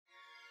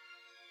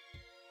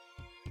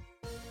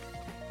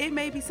It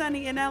may be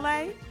sunny in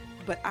LA,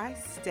 but I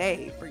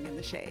stay bringing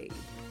the shade.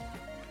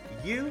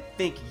 You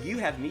think you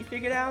have me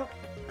figured out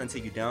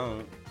until you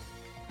don't.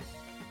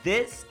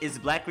 This is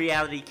Black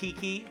Reality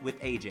Kiki with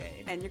AJ.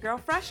 And your girl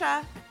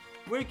Fresha.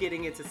 We're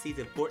getting into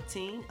season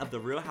 14 of The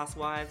Real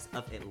Housewives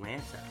of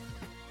Atlanta.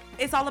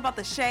 It's all about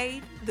the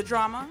shade, the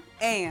drama,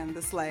 and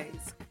the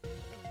slays.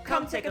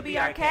 Come take a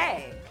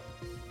BRK.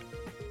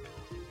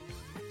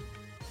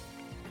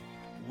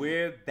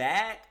 We're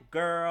back,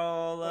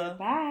 girl. We're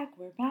back.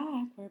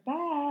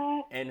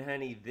 And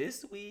honey,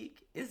 this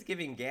week is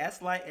giving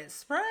Gaslight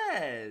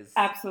Express.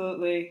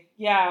 Absolutely.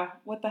 Yeah,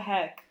 what the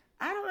heck?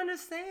 I don't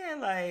understand,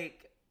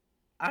 like...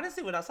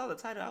 Honestly, when I saw the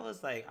title, I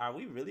was like, are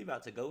we really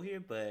about to go here?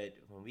 But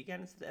when we got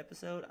into the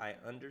episode, I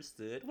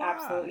understood why.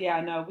 Absolutely.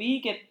 Yeah, no, we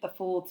get the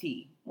full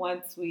tea.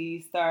 Once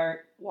we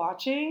start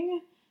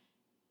watching,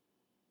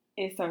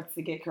 it starts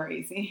to get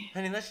crazy.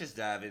 Honey, let's just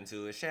dive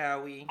into it,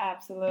 shall we?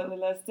 Absolutely.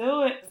 Let's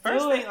do it.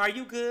 First thing, are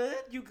you good?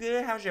 You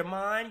good? How's your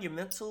mind? Your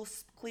mental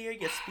clear?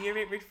 Your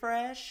spirit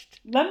refreshed?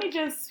 Let me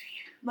just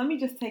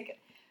take a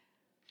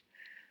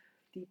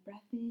deep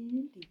breath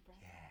in, deep breath.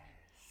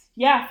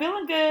 Yeah,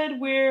 feeling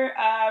good. We're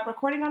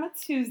recording on a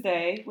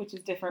Tuesday, which is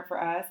different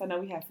for us. I know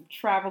we have some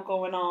travel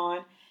going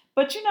on.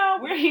 But, you know,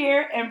 we're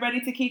here and ready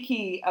to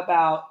kiki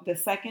about the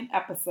second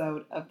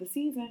episode of the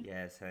season.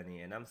 Yes, honey,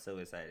 and I'm so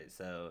excited.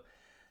 So,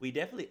 we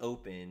definitely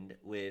opened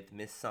with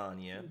Miss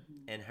Sonia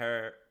and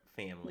her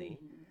family.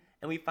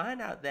 And we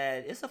find out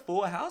that it's a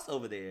full house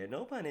over there.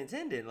 No pun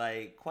intended.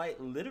 Like, quite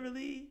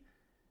literally...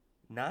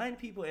 9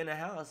 people in a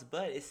house,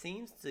 but it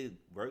seems to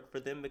work for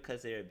them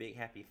because they're a big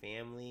happy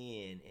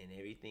family and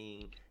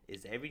everything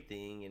is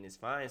everything and it's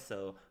fine.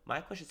 So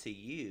my question to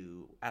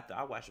you after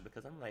I watched it,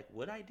 because I'm like,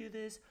 would I do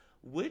this?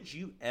 Would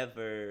you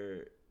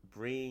ever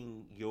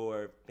bring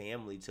your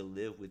family to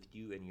live with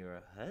you and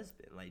your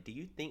husband? Like, do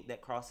you think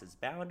that crosses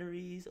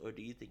boundaries, or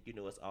do you think, you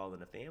know, it's all in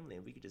the family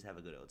and we could just have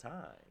a good old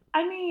time?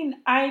 I mean,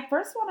 I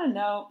first want to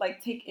know,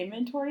 like, take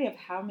inventory of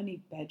how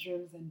many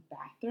bedrooms and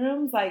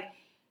bathrooms. Like,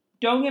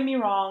 don't get me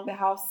wrong, the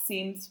house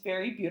seems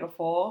very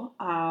beautiful.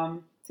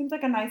 Seems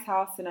like a nice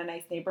house in a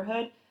nice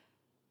neighborhood.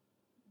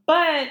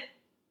 But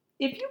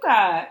if you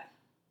got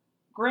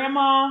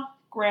grandma,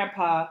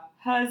 grandpa,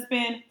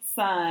 husband,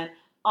 son,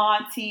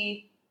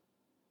 auntie,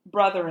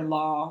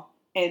 brother-in-law,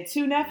 and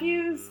 2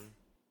 nephews,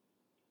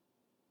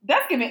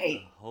 that's giving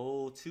 8. A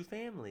whole 2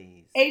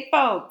 families. 8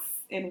 folks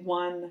in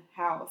one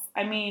house.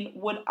 I mean,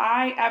 would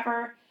I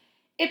ever,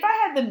 if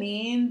I had the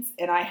means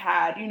and I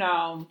had, you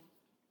know,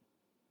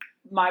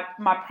 my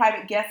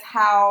private guest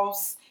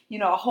house, you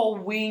know, a whole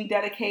wing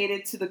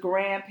dedicated to the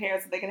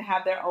grandparents so they can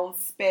have their own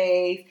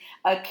space,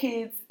 a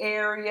kids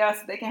area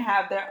so they can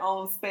have their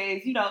own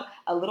space, you know,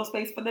 a little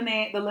space for the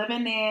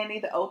living nanny,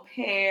 the au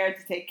pair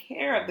to take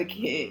care of the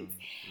kids,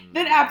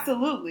 then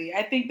absolutely.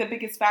 I think the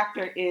biggest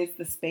factor is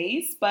the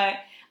space. But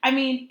I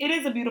mean, it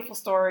is a beautiful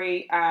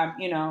story.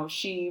 You know,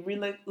 she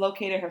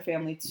relocated her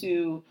family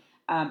to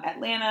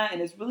Atlanta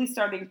and is really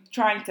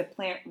trying to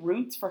plant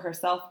roots for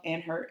herself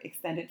and her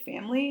extended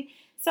family.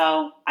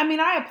 So, I mean,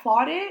 I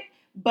applaud it,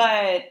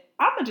 but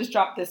I'm going to just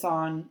drop this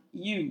on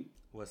you.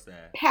 What's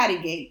that?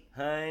 Pattygate.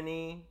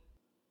 Honey.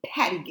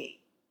 Pattygate.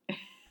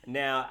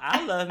 Now,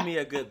 I love me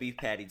a good beef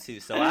patty too,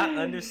 so I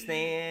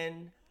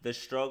understand the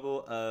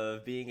struggle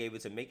of being able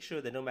to make sure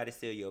that nobody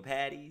steal your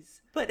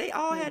patties. But they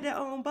all had their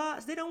own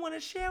box. They don't want to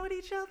share with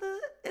each other.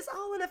 It's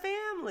all in the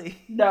family.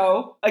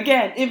 No.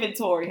 Again,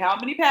 inventory. How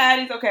many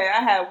patties? Okay,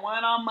 I had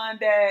 1 on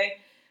Monday,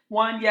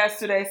 1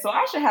 yesterday. So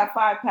I should have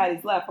 5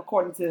 patties left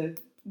according to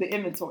the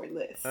inventory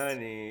list.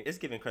 Honey, it's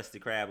giving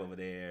Krusty Krab over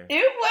there.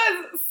 It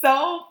was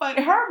so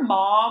funny. Her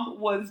mom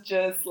was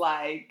just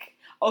like...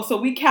 Oh, so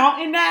we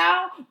counting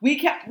now? We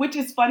count, which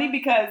is funny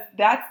because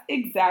that's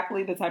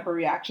exactly the type of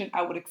reaction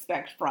I would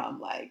expect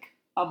from like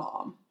a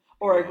mom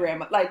or a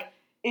grandma. Like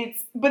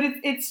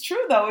it's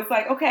true though. It's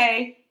like,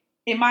 okay,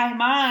 in my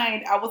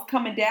mind, I was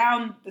coming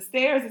down the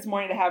stairs this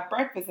morning to have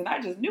breakfast and I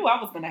just knew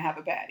I was going to have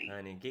a patty.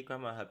 Honey, get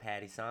grandma her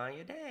patty,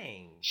 Sonya.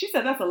 Dang. She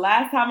said, that's the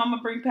last time I'm going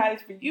to bring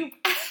patties for you.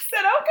 I said,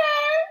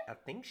 okay. I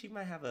think she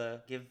might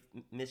give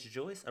Miss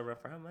Joyce a run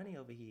for her money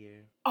over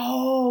here.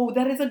 Oh,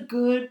 that is a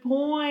good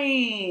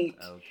point.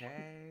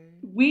 Okay.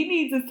 We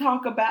need to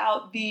talk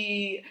about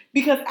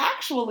because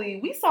actually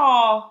we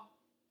saw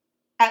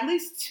at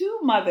least 2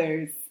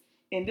 mothers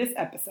in this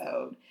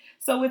episode.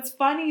 So it's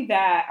funny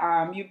that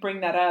you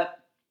bring that up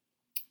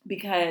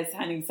because,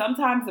 honey,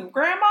 sometimes them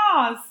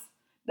grandmas,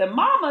 the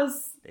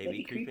mamas, they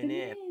be creeping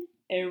in.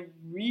 And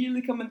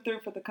really coming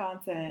through for the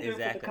content.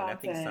 Exactly. And I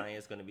think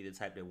Sonya's going to be the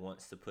type that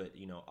wants to put,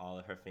 you know, all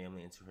of her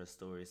family into her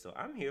story. So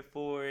I'm here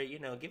for it. You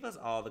know, give us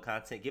all the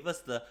content. Give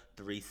us the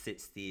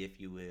 360, if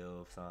you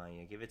will,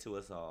 Sonya. Give it to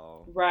us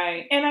all.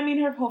 Right. And I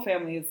mean, her whole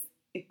family is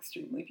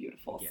extremely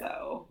beautiful. Yeah,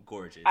 so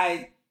gorgeous.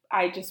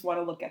 I just want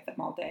to look at them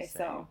all day.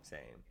 Same.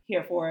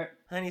 Here for it.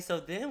 Honey, so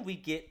then we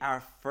get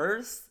our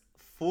first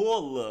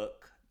full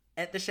look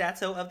at the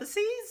chateau of the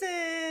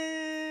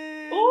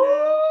season.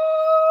 Ooh!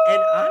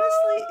 And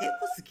honestly, it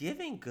was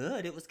giving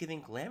good. It was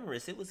giving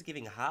glamorous. It was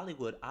giving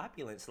Hollywood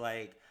opulence.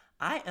 Like,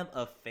 I am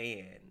a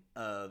fan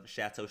of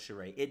Chateau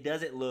Cheray. It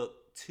doesn't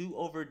look too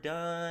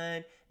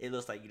overdone. It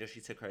looks like,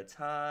 she took her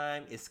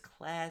time. It's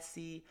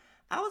classy.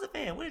 I was a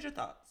fan. What are your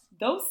thoughts?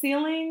 Those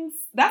ceilings,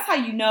 that's how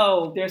you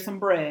know there's some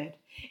bread.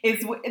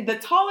 The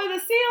taller the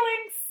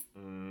ceilings,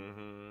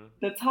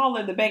 the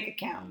taller the bank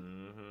account.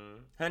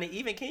 Honey,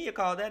 even Kenya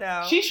called that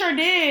out. She sure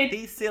did.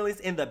 These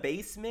ceilings in the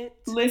basement.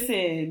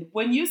 Listen,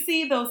 when you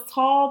see those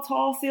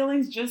tall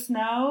ceilings, just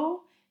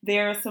know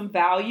there's some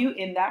value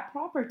in that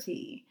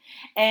property.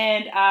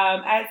 And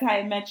as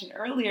I mentioned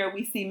earlier,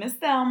 we see Miss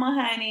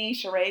Thelma, honey,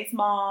 Sheree's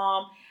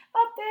mom,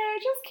 up there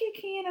just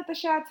kikiing at the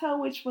chateau,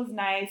 which was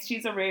nice.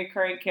 She's a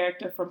recurring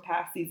character from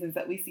past seasons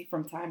that we see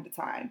from time to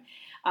time.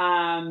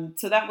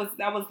 So that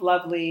was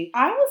lovely.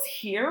 I was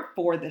here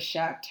for the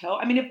chateau.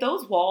 I mean, if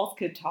those walls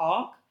could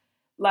talk,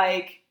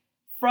 like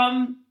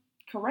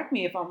correct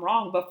me if I'm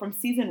wrong, but from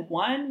season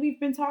 1, we've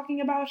been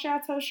talking about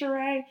Chateau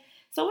Cheray.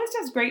 So it's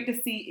just great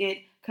to see it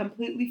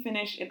completely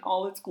finished in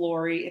all its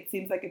glory. It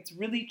seems like it's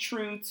really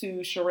true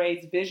to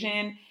Sheray's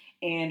vision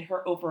and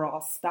her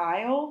overall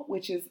style,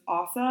 which is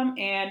awesome.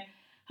 And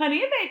honey,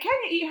 it made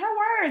Kenya eat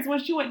her words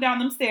when she went down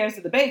them stairs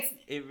to the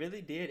basement. It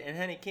really did. And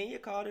honey, Kenya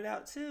called it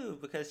out too,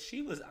 because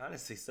she was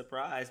honestly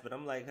surprised. But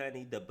I'm like,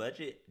 honey, the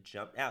budget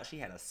jumped out. She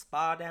had a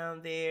spa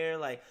down there,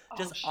 like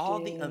just all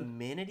the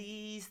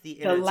amenities, the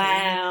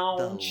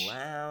lounge,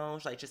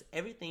 like just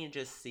everything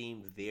just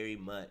seemed very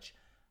much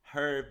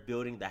her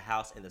building the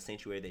house and the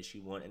sanctuary that she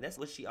wanted. And that's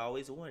what she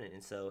always wanted.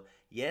 And so,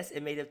 yes,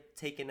 it may have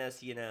taken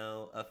us,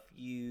 a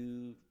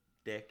few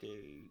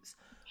decades,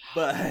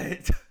 but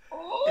at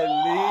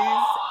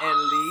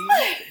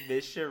least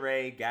Miss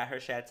Sheree got her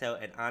chateau.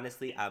 And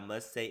honestly, I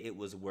must say it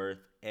was worth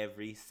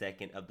every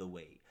second of the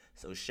wait.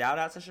 So shout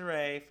out to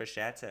Sheree for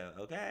chateau,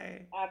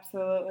 okay?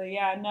 Absolutely,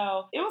 yeah,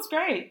 no, it was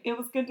great. It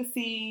was good to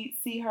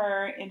see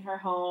her in her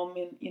home.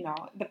 And,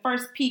 the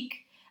first peak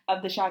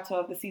of the chateau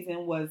of the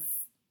season was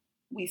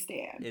We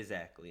Stand.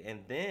 Exactly.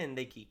 And then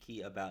they kiki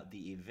about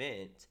the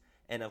event.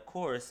 And of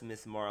course,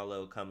 Miss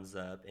Marlowe comes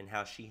up and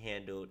how she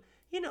handled,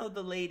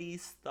 the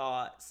ladies'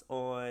 thoughts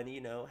on,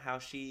 how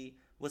she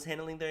was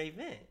handling their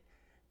event.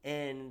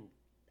 And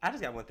I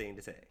just got one thing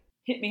to say.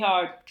 Hit me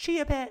hard.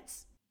 Chia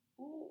pets.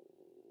 Ooh,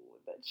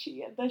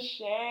 the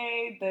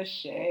shade.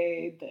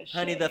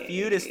 Honey, the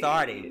feud is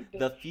starting.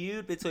 The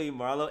feud between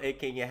Marlowe and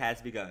Kenya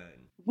has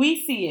begun.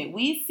 We see it.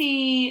 We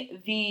see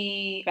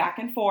the back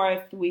and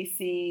forth. We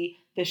see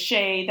the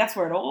shade. That's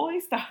where it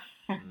always starts.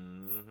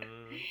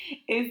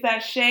 Is that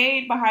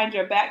shade behind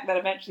your back that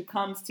eventually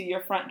comes to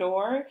your front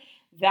door.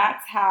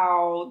 That's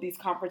how these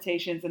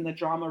confrontations and the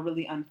drama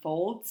really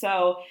unfold.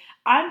 So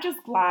I'm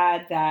just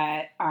glad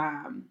that,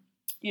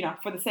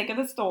 for the sake of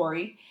the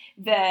story,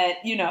 that,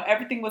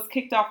 everything was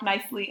kicked off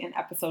nicely in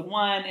episode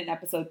 1. In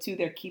episode 2,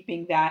 they're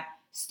keeping that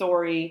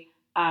story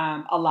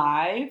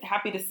alive.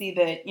 Happy to see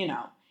that,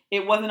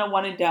 it wasn't a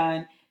one and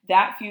done.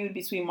 That feud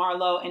between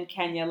Marlowe and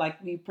Kenya,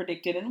 like we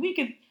predicted, and we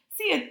could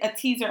see a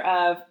teaser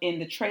of in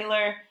the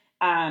trailer,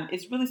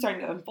 is really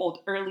starting to unfold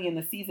early in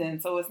the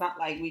season. So it's not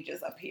like we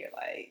just up here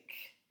like,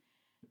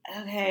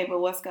 okay, but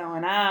what's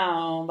going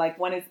on? Like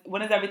when is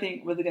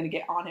everything really going to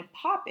get on and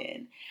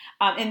popping?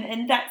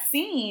 And that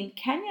scene,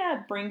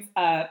 Kenya brings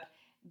up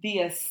the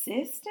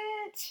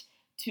assistant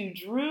to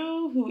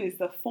Drew, who is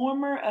the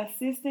former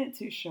assistant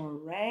to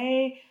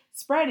Sheree,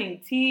 spreading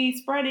tea,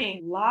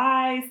 spreading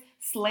lies,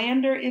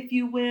 slander, if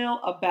you will,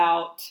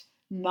 about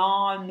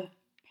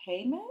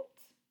non-payment.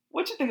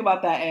 What you think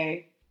about that,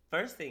 A?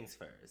 First things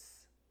first,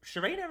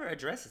 Sheree never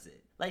addresses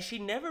it. Like, she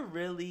never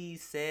really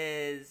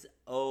says,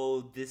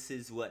 oh, this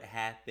is what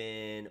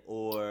happened,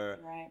 or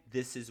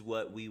this is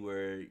what we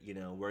were,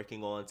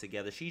 working on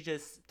together. She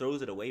just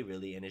throws it away,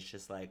 really, and it's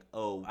just like,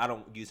 oh, I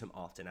don't use him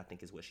often, I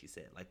think is what she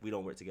said. Like, we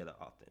don't work together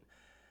often.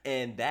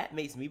 And that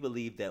makes me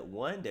believe that,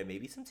 1, there may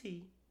be some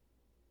tea,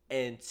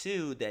 and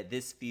 2, that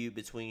this feud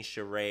between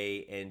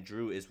Sheree and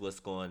Drew is what's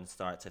going to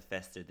start to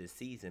fester this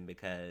season,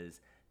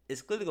 because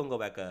it's clearly going to go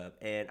back up.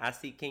 And I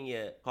see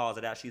Kenya calls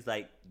it out. She's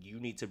like, you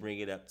need to bring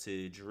it up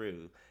to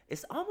Drew.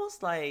 It's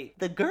almost like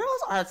the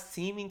girls are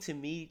seeming to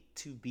me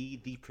to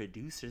be the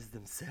producers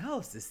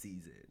themselves this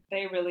season.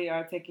 They really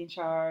are taking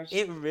charge.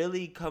 It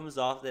really comes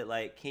off that,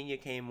 like, Kenya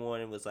came on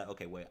and was like,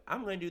 okay, wait,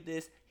 I'm going to do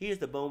this. Here's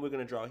the bone we're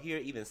going to draw here.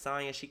 Even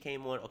Sanya, she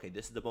came on. Okay,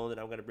 this is the bone that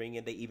I'm going to bring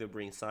in. They even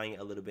bring Sanya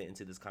a little bit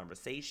into this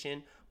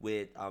conversation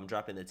with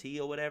dropping the tea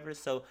or whatever.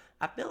 So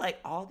I feel like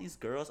all these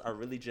girls are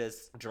really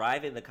just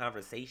driving the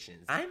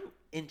conversations. I'm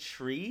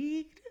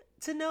intrigued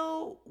to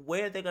know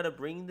where they're going to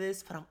bring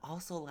this, but I'm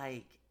also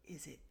like,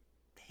 is it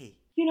they?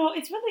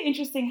 It's really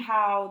interesting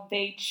how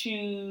they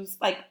choose,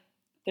 like,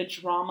 the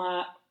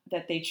drama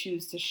that they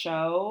choose to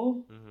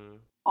show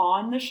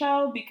on the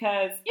show,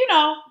 because,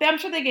 I'm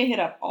sure they get hit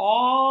up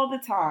all the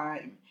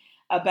time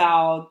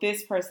about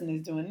this person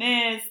is doing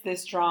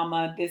this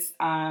drama, this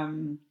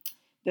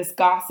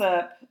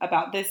gossip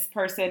about this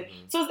person.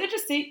 So it's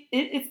interesting.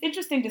 It's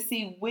interesting to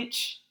see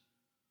which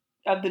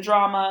of the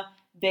drama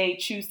they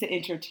choose to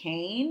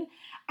entertain.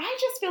 I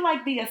just feel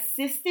like the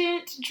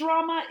assistant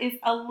drama is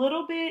a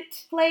little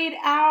bit played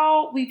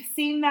out. We've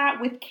seen that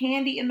with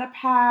Candy in the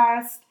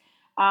past.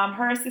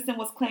 Her assistant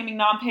was claiming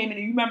non-payment.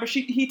 And you remember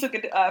he took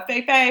it to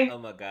Faye Faye. Oh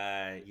my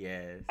God,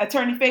 yes.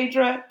 Attorney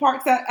Phaedra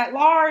Parks at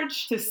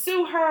large to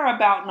sue her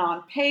about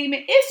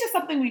non-payment. It's just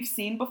something we've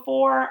seen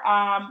before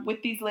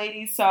with these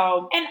ladies.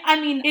 So, and I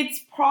mean,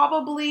 it's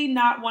probably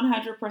not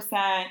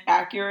 100%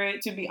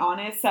 accurate, to be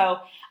honest. So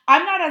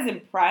I'm not as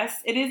impressed.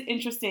 It is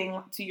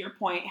interesting, to your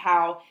point,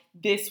 how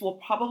this will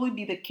probably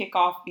be the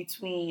kickoff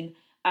between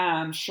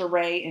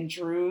Sheree and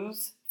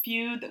Drew's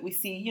feud that we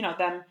see, you know,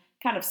 them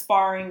kind of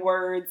sparring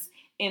words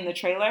in the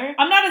trailer.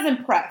 I'm not as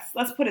impressed.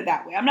 Let's put it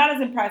that way. I'm not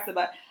as impressed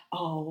about,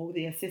 oh,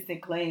 the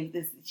assistant claims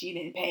this, she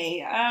didn't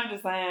pay. I'm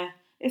just like,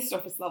 it's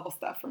surface level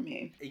stuff for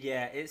me.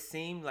 Yeah, it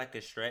seemed like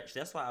a stretch.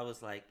 That's why I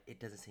was like, it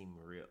doesn't seem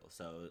real.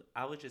 So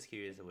I was just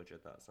curious of what your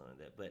thoughts on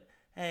that. But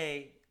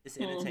hey, it's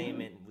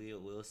entertainment.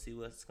 We'll see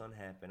what's gonna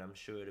happen. I'm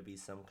sure it'll be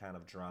some kind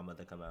of drama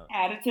to come out.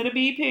 Add it to the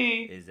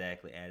BP.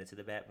 Exactly, add it to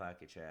the back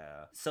pocket,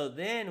 child. So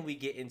then we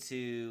get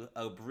into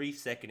a brief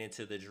second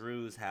into the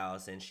Drew's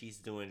house, and she's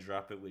doing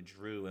Drop It with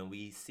Drew, and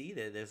we see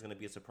that there's gonna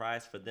be a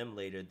surprise for them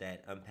later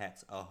that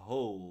unpacks a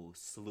whole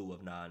slew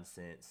of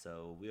nonsense.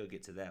 So we'll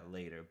get to that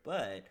later.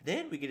 But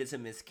then we get into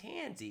Miss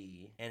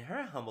Candy and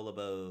her humble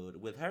abode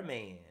with her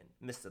man,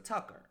 Mr.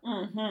 Tucker.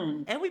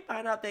 And we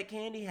find out that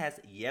Candy has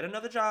yet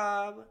another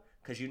job.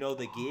 Because you know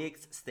the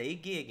gigs stay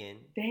gigging.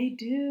 They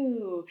do.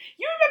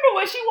 You remember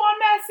when she won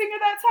Masked Singer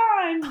that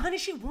time? Honey,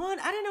 she won.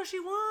 I didn't know she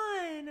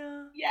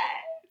won. Yes,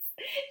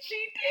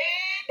 she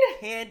did.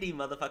 Candy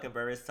motherfucking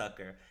Burris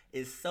Tucker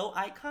is so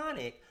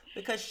iconic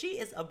because she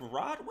is a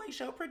Broadway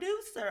show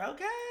producer,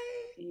 okay?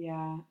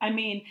 Yeah. I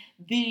mean,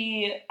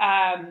 the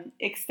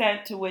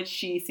extent to which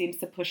she seems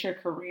to push her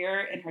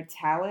career and her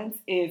talents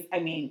is, I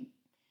mean,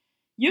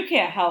 you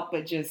can't help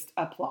but just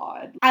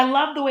applaud. I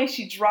love the way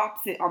she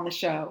drops it on the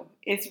show.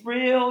 It's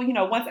real, you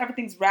know, once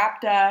everything's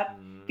wrapped up,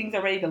 things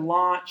are ready to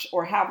launch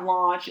or have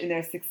launched and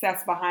there's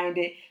success behind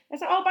it.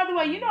 It's like, oh, by the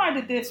way, you know I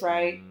did this,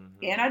 right?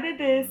 And I did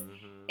this.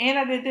 And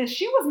I did this.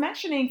 She was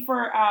mentioning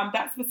for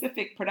that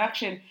specific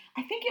production,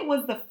 I think it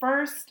was the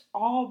first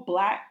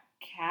all-black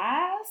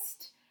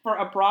cast for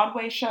a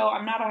Broadway show.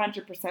 I'm not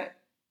 100%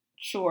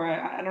 sure.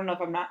 I don't know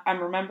if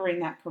I'm remembering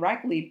that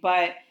correctly.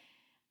 But,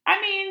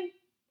 I mean,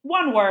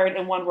 one word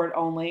and one word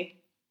only.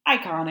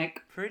 Iconic.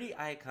 Pretty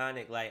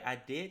iconic. Like, I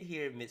did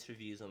hear mixed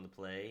reviews on the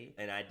play,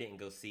 and I didn't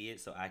go see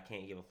it, so I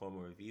can't give a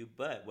formal review.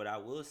 But what I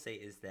will say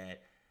is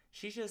that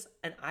she's just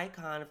an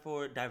icon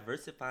for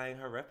diversifying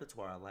her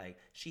repertoire. Like,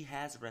 she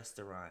has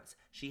restaurants,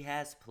 she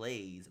has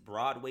plays,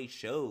 Broadway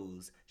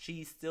shows.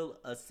 She's still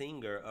a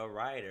singer, a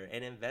writer,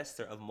 an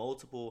investor of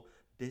multiple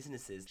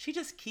businesses. She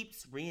just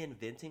keeps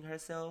reinventing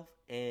herself,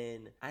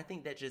 and I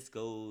think that just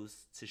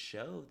goes to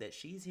show that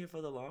she's here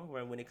for the long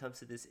run when it comes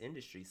to this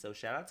industry. So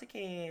shout out to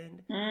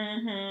Cand.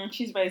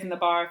 She's raising the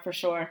bar for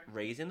sure.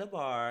 Raising the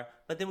bar.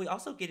 But then we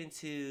also get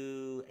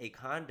into a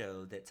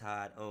condo that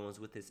Todd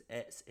owns with his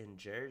ex in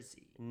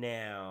Jersey.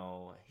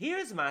 Now,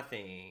 here's my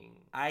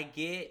thing. I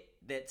get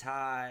that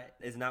Todd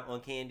is not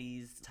on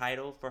Candy's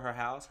title for her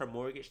house, her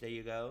mortgage, there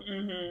you go.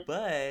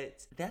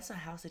 But that's a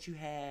house that you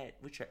had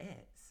with your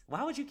ex.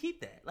 Why would you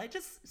keep that? Like,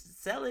 just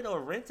sell it or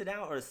rent it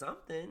out or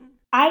something.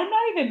 I'm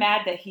not even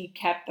mad that he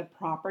kept the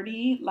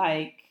property.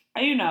 Like,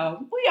 you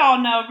know, we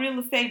all know real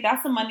estate,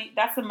 that's a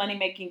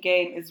money-making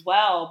game as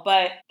well.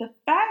 But the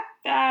fact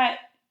that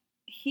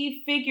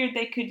he figured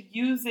they could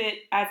use it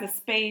as a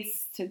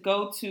space to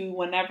go to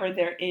whenever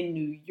they're in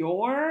New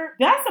York,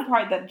 that's the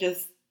part that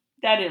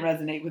didn't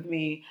resonate with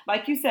me.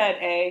 Like you said,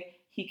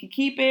 he could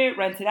keep it,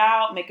 rent it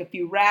out, make a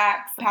few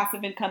racks,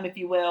 passive income, if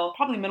you will.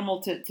 Probably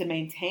minimal to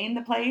maintain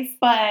the place.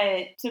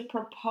 But to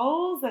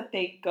propose that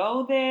they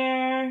go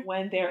there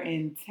when they're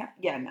in town,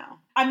 yeah, no.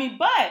 I mean,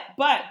 but,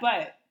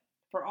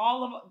 for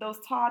all of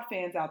those Todd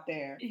fans out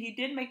there, he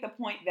did make the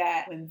point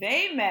that when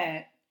they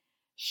met,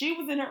 she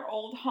was in her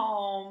old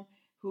home,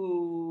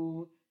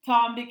 who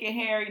Tom, Dick, and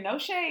Harry, no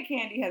shade,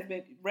 Candy,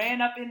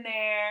 ran up in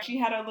there. She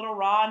had her little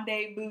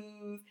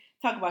rendezvous.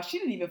 Talk about she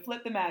didn't even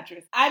flip the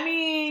mattress. I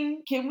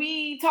mean, can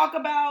we talk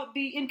about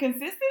the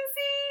inconsistency?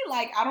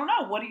 Like, I don't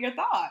know. What are your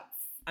thoughts?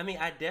 I mean,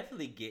 I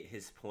definitely get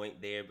his point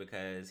there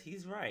because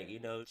he's right. You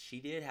know,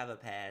 she did have a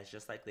past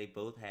just like they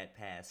both had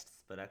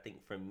pasts. But I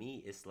think for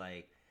me, it's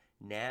like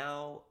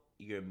now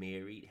you're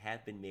married,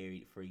 have been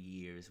married for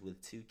years with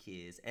 2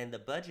 kids, and the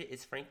budget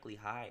is frankly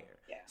higher.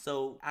 Yeah.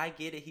 So I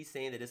get it. He's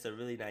saying that it's a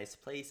really nice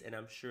place, and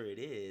I'm sure it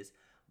is.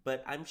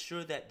 But I'm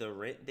sure that the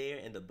rent there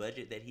and the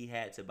budget that he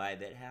had to buy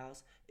that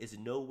house is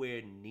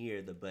nowhere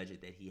near the budget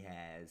that he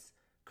has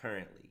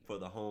currently for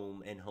the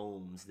home and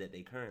homes that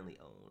they currently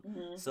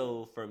own.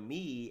 So for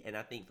me, and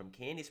I think from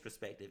Candy's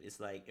perspective, it's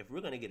like, if we're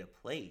going to get a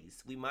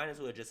place, we might as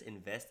well just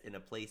invest in a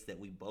place that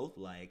we both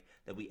like,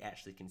 that we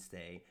actually can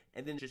stay,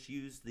 and then just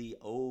use the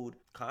old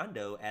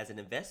condo as an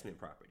investment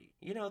property.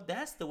 You know,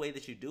 that's the way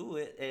that you do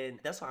it.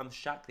 And that's why I'm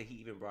shocked that he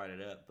even brought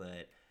it up.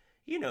 But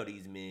you know,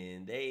 these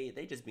men,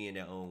 they just be in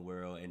their own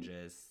world and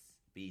just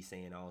be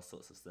saying all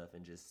sorts of stuff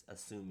and just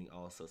assuming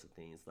all sorts of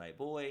things. Like,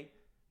 boy,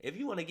 if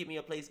you want to get me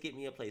a place, get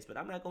me a place. But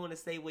I'm not going to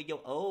stay where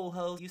your old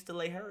hoe used to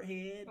lay her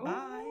head. Ooh,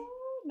 Bye.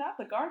 not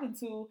the garden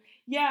tool.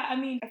 Yeah, I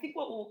mean, I think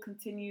what will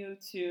continue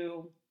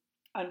to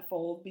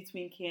unfold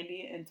between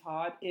Candy and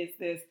Todd is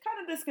this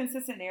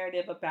consistent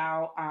narrative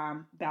about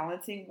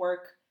balancing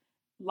work,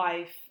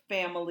 life,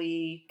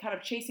 family, kind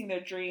of chasing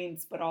their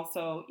dreams, but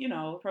also,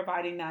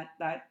 providing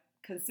that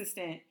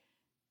consistent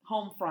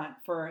home front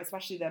for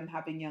especially them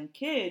having young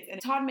kids.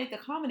 And Todd made the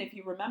comment, if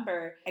you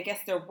remember, I guess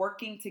they're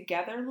working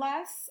together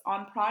less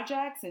on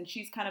projects, and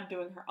she's kind of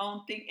doing her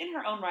own thing in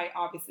her own right.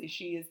 Obviously,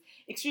 she is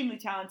extremely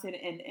talented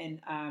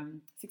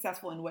and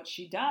successful in what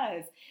she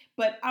does.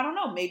 But I don't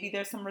know, maybe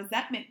there's some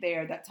resentment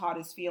there that Todd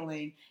is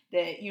feeling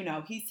that,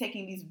 he's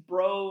taking these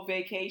bro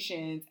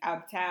vacations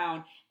out of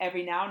town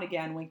every now and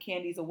again when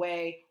Candy's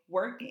away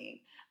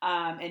working.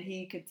 And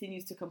he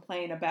continues to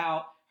complain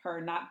about her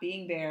not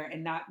being there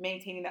and not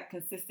maintaining that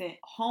consistent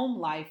home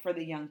life for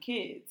the young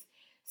kids.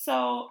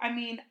 So, I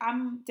mean,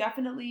 I'm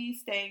definitely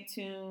staying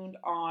tuned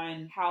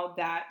on how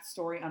that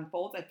story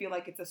unfolds. I feel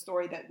like it's a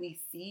story that we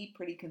see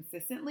pretty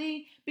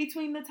consistently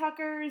between the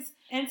Tuckers.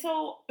 And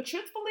so,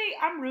 truthfully,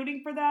 I'm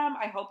rooting for them.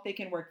 I hope they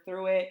can work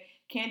through it.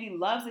 Candy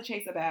loves to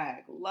chase a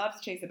bag,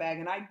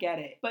 and I get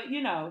it. But,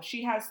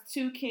 she has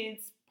 2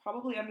 kids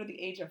probably under the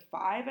age of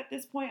 5 at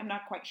this point. I'm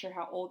not quite sure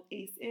how old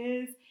Ace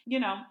is.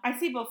 I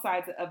see both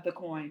sides of the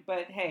coin,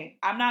 but hey,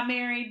 I'm not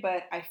married,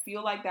 but I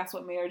feel like that's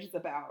what marriage is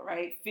about,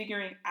 right?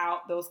 Figuring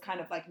out those kind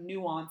of like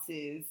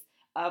nuances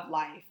of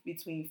life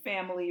between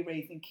family,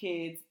 raising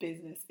kids,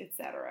 business,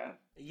 etc.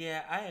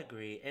 Yeah, I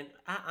agree. And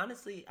I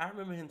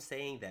remember him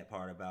saying that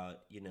part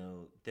about,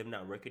 them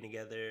not working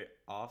together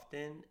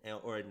often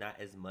or not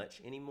as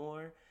much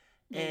anymore.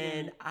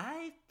 And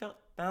I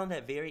found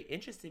that very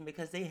interesting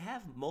because they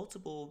have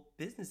multiple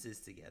businesses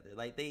together.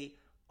 Like, they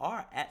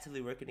are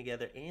actively working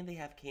together, and they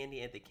have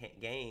Candy at the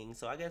gang.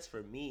 So I guess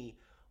for me,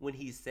 when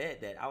he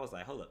said that, I was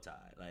like, hold up,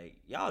 Todd. Like,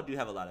 y'all do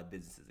have a lot of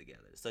businesses together.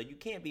 So you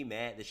can't be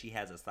mad that she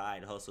has a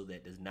side hustle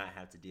that does not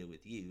have to deal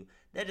with you.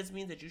 That just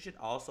means that you should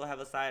also have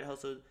a side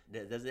hustle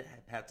that doesn't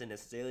have to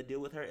necessarily deal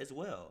with her as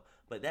well.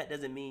 But that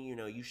doesn't mean,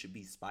 you should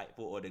be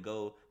spiteful or to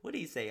go, what did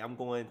he say? I'm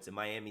going to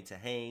Miami to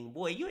hang.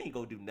 Boy, you ain't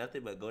gonna do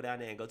nothing but go down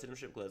there and go to them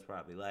strip clubs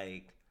probably.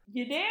 Like,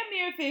 you're damn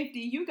near 50.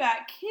 You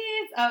got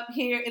kids up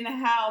here in the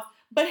house.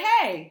 But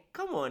hey.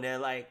 Come on now.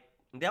 Like,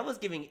 that was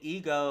giving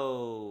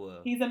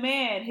ego. He's a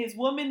man. His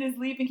woman is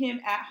leaving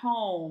him at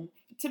home.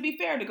 To be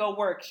fair, to go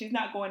work. She's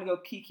not going to go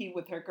kiki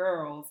with her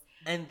girls.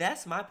 And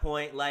that's my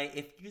point. Like,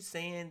 if you're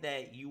saying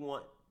that you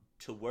want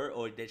to work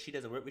or that she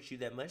doesn't work with you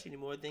that much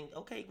anymore, then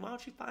okay, why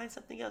don't you find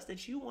something else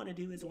that you want to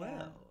do as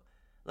well?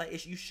 Like, it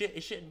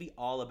shouldn't be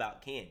all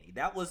about Candy.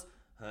 That was,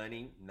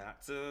 honey,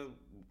 not to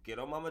get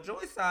on Mama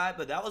Joy's side,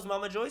 but that was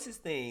Mama Joyce's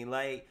thing.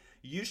 Like,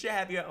 you should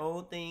have your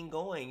own thing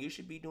going. You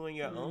should be doing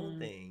your own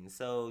thing.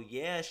 So,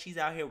 yeah, she's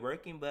out here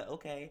working, but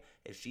okay,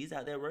 if she's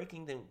out there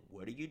working, then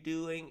what are you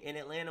doing in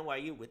Atlanta while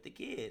you're with the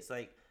kids?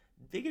 Like,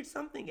 figure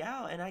something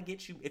out, and I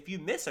get you. If you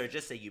miss her,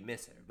 just say you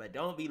miss her. But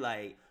don't be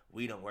like,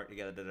 we don't work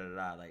together,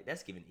 da-da-da-da. Like,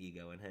 that's giving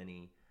ego, and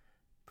honey,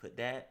 put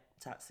that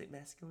toxic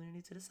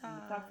masculinity to the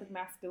side. Toxic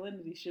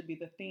masculinity should be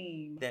the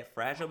theme. That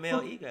fragile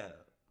male ego.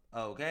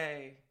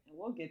 Okay.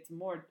 We'll get to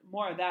more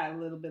of that a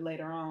little bit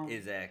later on.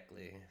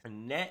 Exactly.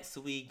 Next,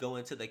 we go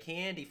into the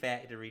Candy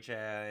Factory,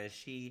 child, and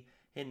she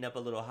hitting up a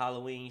little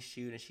Halloween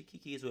shoot, and she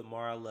kikis with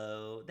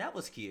Marlo. That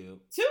was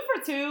cute. 2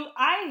 for 2.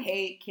 I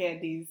hate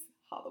Candy's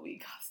Halloween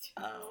costume.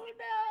 Oh,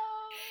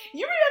 no.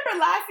 You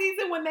remember last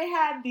season when they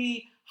had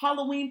the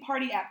Halloween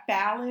party at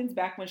Fallon's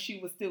back when she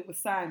was still with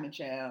Simon,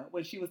 child,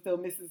 when she was still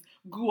Mrs.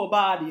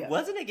 Guabadia.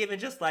 Wasn't it given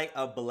just like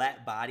a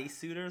black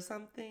bodysuit or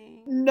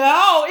something?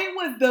 No, it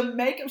was the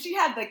makeup. She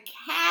had the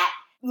cat,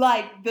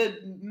 like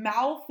the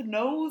mouth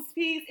nose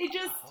piece. It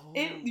just,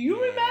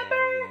 you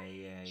remember?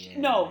 Yeah.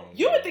 No,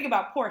 you would think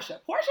about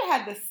Portia. Portia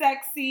had the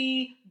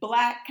sexy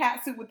black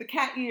cat suit with the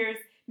cat ears,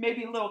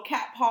 maybe a little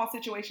cat paw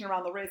situation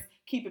around the wrist.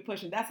 Keep it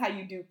pushing. That's how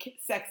you do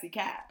sexy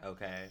cat.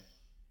 Okay.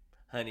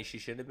 Honey, she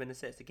should have been a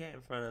sexy cat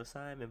in front of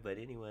Simon, but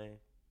anyway.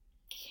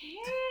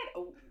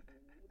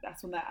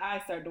 That's when that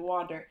eye started to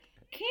wander.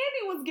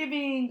 Candy was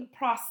giving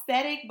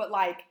prosthetic, but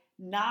like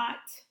not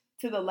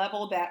to the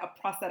level that a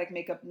prosthetic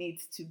makeup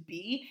needs to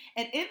be.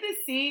 And in this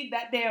scene,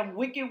 that damn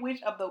Wicked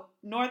Witch of the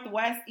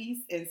Northwest,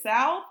 East, and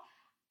South,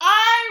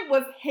 I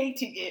was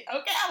hating it.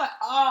 Okay, I'm like,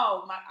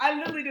 oh my! I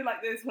literally did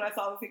like this when I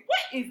saw this thing.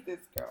 What is this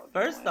girl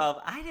doing? First off,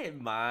 I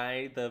didn't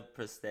mind the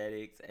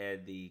prosthetics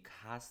and the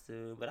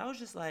costume, but I was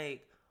just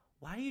like,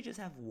 why do you just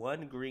have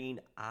one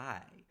green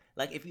eye?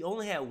 Like, if you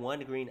only had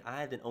one green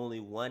eye, then only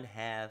one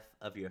half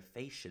of your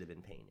face should have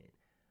been painted.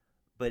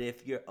 But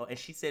if you're, and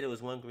she said it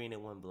was one green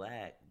and one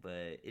black,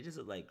 but it just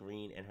looked like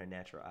green in her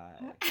natural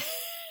eye.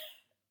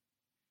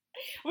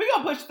 We're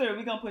going to push through.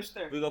 We're going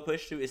to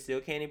push through. It's still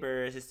Candy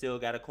Burrs. It's still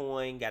got a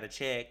coin, got a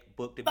check,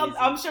 booked a business.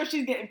 I'm sure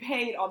she's getting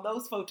paid on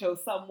those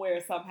photos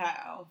somewhere,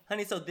 somehow.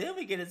 Honey, so then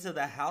we get into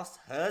the House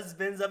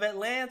Husbands of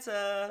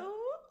Atlanta.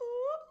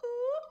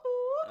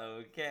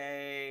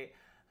 Okay.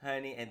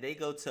 honey, and they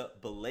go to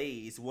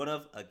Blaze, one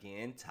of,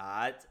 again,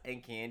 Todd's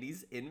and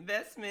Candy's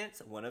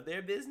investments, one of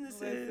their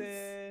businesses.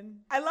 Listen,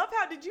 I love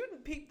how, did you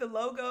peep the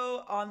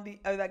logo on the,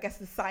 I guess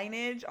the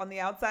signage on the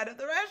outside of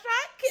the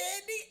restaurant?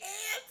 Candy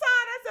and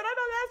Todd. I said, I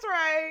know that's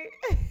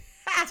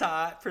right.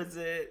 Todd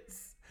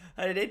presents.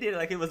 Honey, they did it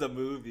like it was a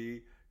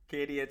movie.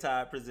 Candy and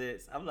Todd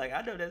presents. I'm like,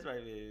 I know that's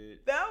right, man.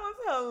 That was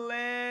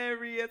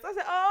hilarious. I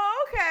said,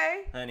 oh,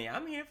 okay. Honey,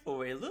 I'm here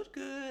for it. It looked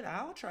good.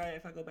 I'll try it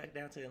if I go back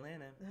down to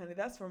Atlanta. Honey,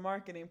 that's for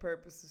marketing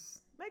purposes.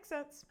 Makes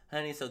sense.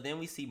 Honey, so then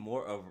we see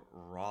more of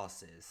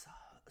Ross's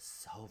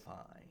so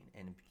fine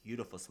and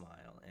beautiful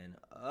smile. And,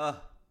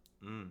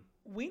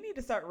 We need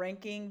to start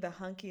ranking the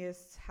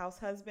hunkiest house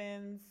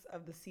husbands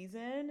of the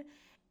season.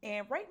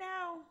 And right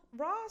now,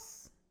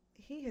 Ross,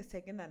 he has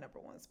taken that number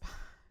one spot.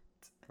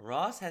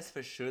 Ross has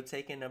for sure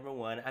taken number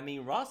one. I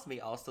mean, Ross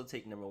may also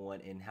take number one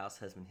in house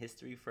husband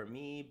history for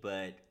me,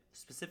 but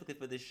specifically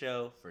for this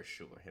show, for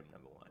sure, him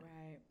number one.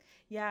 Right.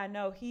 Yeah,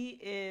 no, he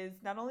is,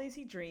 not only is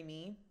he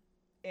dreamy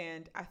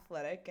and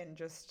athletic and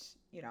just,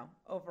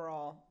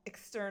 overall,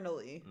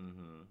 externally,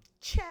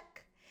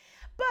 check.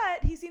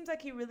 But he seems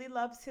like he really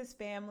loves his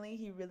family.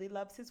 He really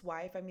loves his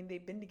wife. I mean,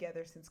 they've been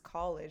together since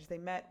college. They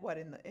met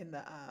in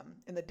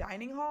the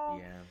dining hall.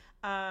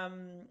 Yeah.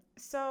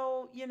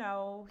 So,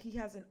 he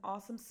has an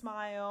awesome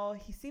smile.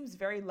 He seems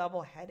very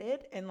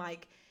level-headed and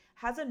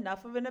has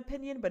enough of an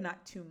opinion, but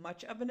not too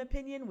much of an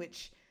opinion,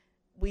 which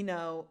we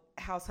know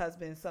house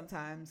husbands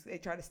sometimes they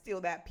try to steal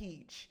that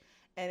peach.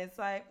 And it's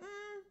like,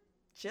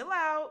 chill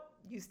out.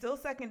 You still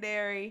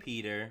secondary.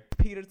 Peter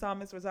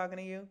Thomas, we're talking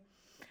to you.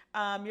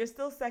 You're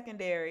still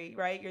secondary,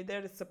 right? You're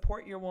there to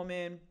support your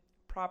woman,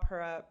 prop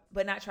her up,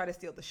 but not try to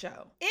steal the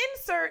show.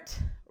 Insert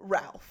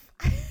Ralph.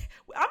 I'm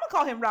going to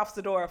call him Ralph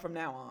Sadora from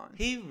now on.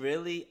 He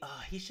really,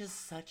 he's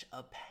just such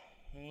a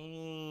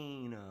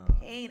pain.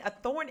 A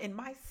thorn in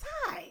my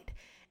side.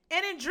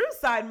 And in Drew's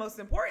side, most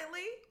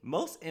importantly.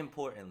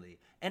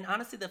 And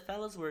honestly, the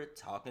fellas were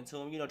talking to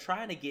him,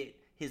 trying to get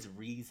his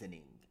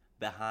reasoning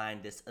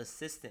behind this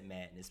assistant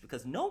madness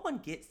because no one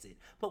gets it.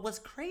 But what's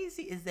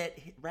crazy is that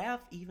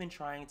Ralph, even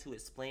trying to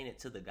explain it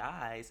to the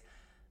guys,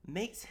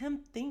 makes him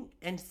think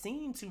and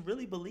seem to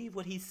really believe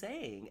what he's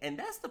saying. And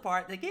that's the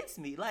part that gets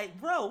me. Like,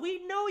 bro,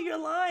 we know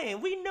you're lying.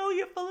 We know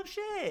you're full of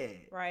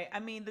shit. Right. I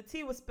mean, the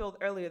tea was spilled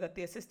earlier that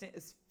the assistant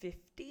is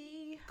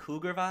 50.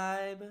 Cougar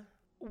vibe.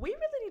 We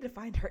really need to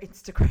find her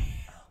Instagram.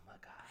 Oh my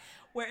God.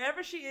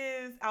 Wherever she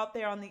is out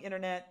there on the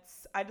internet,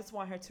 I just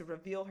want her to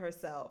reveal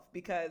herself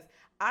because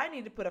I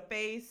need to put a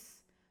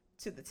face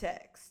to the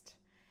text.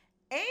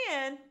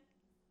 And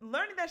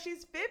learning that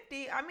she's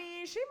 50, I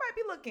mean, she might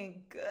be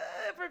looking good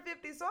for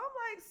 50. So I'm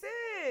like,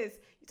 sis,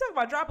 you talk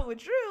about dropping with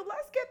Drew.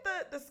 Let's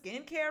get the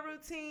skincare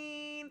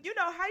routine.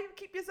 How you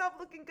keep yourself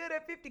looking good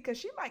at 50 because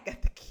she might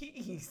get the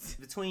keys.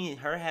 Between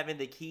her having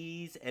the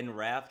keys and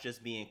Ralph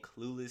just being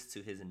clueless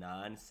to his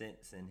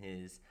nonsense and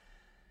his...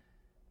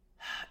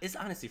 It's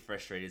honestly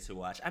frustrating to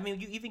watch. I mean,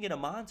 you even get a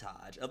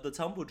montage of the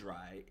tumble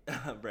dry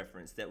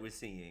reference that we're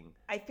seeing.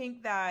 I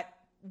think that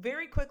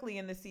very quickly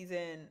in the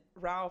season,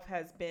 Ralph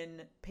has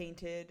been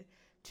painted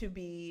to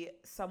be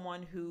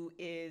someone who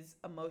is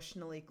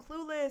emotionally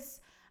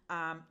clueless,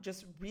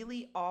 just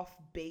really off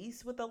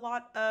base with a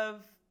lot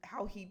of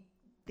how he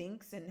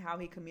thinks and how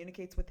he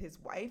communicates with his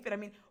wife. And I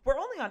mean, we're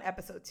only on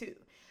episode 2.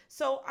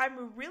 So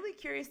I'm really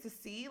curious to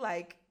see,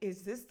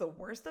 is this the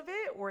worst of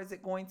it or is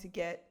it going to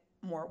get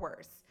more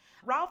worse?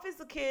 Ralph is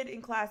the kid in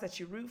class that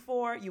you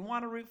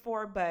want to root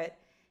for, but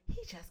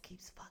he just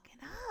keeps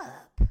fucking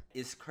up.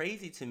 It's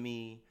crazy to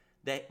me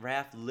that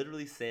Ralph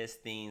literally says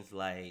things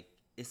like,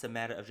 it's a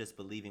matter of just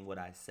believing what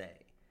I say.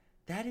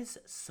 That is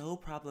so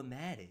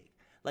problematic.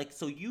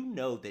 So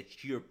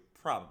that you're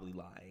probably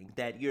lying,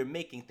 that you're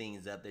making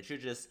things up, that you're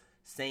just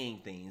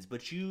saying things,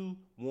 but you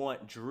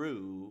want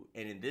Drew,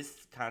 and in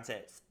this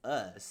context,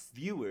 us,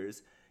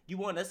 viewers, you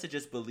want us to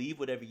just believe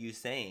whatever you're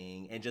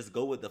saying and just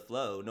go with the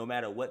flow, no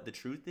matter what the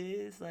truth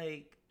is?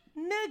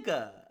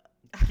 Nigga,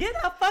 get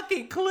a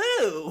fucking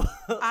clue.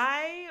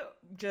 I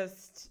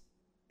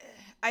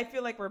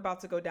feel like we're about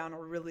to go down a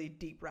really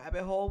deep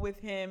rabbit hole with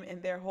him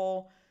and their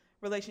whole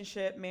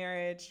relationship,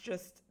 marriage,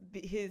 just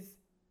his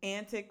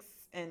antics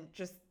and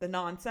just the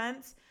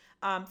nonsense.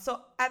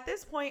 So at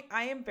this point,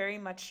 I am very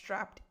much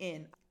strapped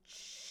in.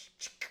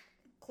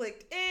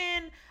 Clicked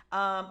in.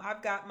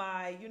 I've got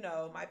my,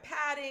 my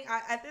padding.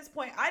 At this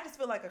point, I just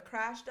feel like a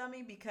crash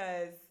dummy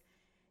because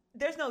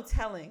there's no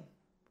telling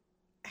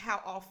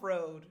how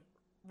off-road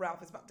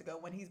Ralph is about to go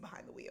when he's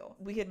behind the wheel.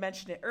 We had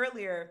mentioned it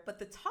earlier, but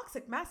the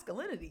toxic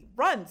masculinity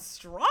runs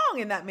strong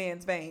in that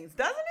man's veins,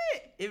 doesn't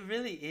it? It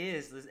really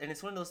is. And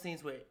it's one of those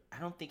things where I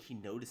don't think he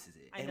notices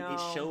it. I know. It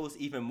shows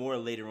even more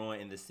later on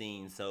in the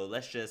scene. So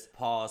let's just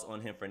pause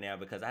on him for now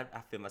because I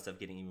feel myself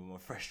getting even more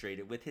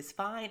frustrated with his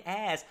fine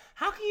ass.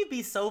 How can you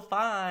be so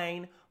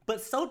fine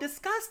but so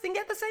disgusting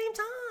at the same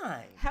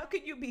time? How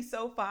could you be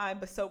so fine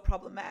but so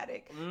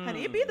problematic?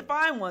 Honey, it be the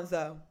fine ones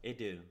though. It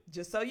do.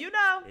 Just so you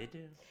know. It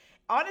do.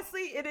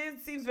 Honestly,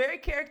 seems very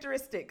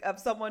characteristic of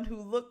someone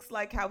who looks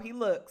like how he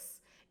looks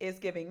It's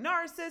giving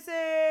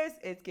narcissist.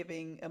 It's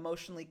giving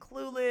emotionally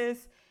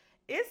clueless.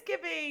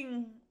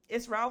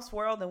 It's Ralph's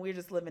world and we're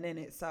just living in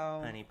it.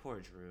 So, honey, poor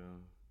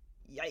Drew.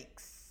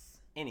 Yikes.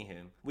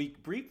 Anywho, we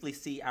briefly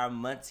see our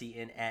Muncie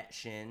in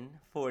action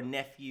for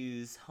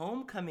nephew's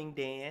homecoming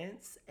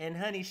dance. And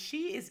honey,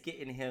 she is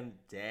getting him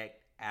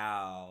decked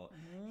out.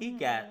 He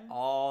got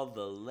all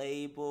the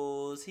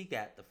labels. He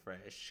got the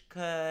fresh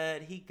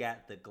cut. He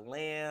got the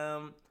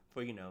glam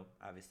for,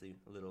 obviously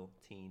little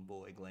teen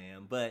boy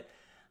glam. But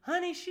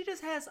honey, she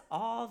just has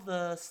all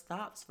the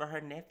stops for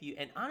her nephew.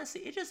 And honestly,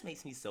 it just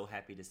makes me so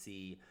happy to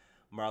see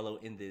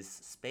Marlo in this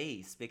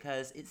space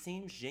because it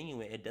seems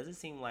genuine. It doesn't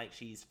seem like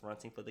she's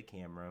fronting for the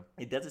camera.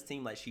 It doesn't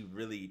seem like she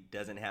really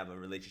doesn't have a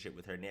relationship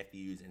with her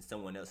nephews and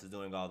someone else is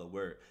doing all the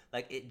work.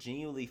 Like, it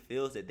genuinely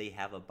feels that they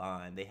have a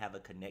bond, they have a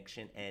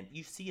connection, and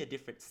you see a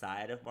different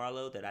side of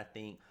Marlo that I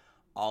think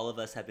all of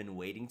us have been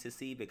waiting to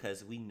see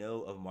because we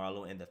know of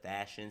Marlo and the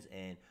fashions,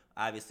 and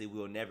obviously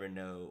we'll never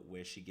know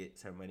where she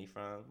gets her money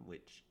from,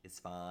 which is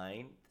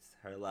fine. It's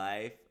her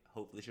life.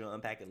 Hopefully she'll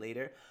unpack it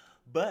later.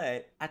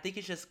 But I think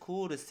it's just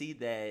cool to see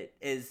that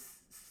as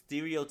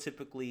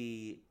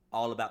stereotypically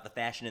all about the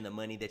fashion and the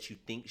money that you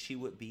think she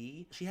would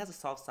be, she has a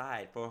soft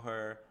side for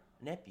her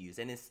nephews,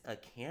 and it's a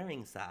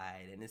caring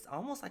side, and it's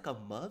almost like a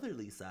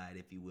motherly side,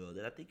 if you will,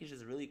 that I think is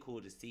just really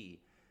cool to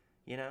see,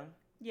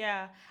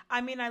 Yeah.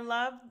 I mean, I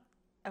love,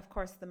 of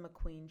course, the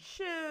McQueen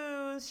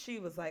shoes. She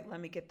was like,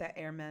 let me get that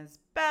Hermes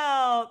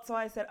belt. So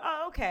I said,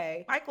 oh,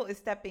 okay. Michael is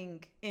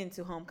stepping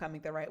into homecoming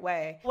the right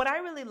way. What I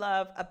really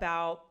love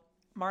about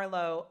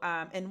Marlo,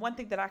 and one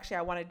thing that actually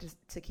I wanted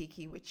to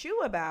kiki with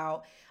you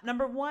about,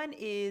 number one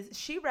is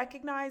she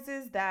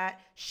recognizes that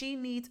she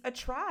needs a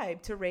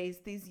tribe to raise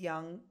these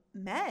young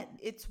men.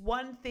 It's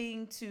one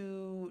thing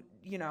to,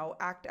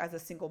 act as a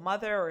single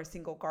mother or a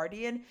single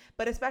guardian,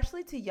 but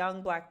especially to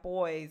young Black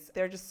boys,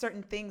 there are just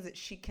certain things that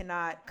she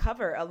cannot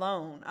cover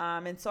alone.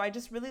 And so I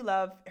just really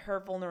love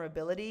her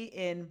vulnerability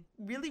in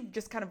really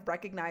just kind of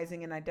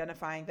recognizing and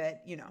identifying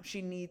that,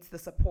 she needs the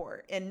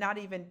support, and not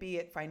even be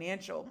it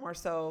financial, more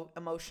so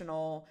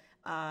emotional,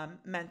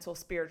 mental,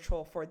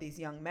 spiritual, for these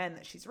young men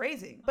that she's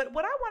raising. But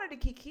what I wanted to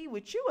kiki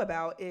with you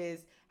about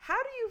is,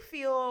 how do you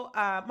feel,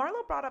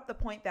 Marlo brought up the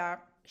point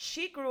that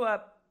she grew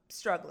up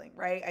struggling,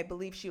 right? I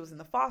believe she was in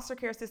the foster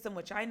care system,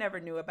 which I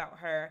never knew about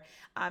her.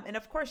 And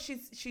of course,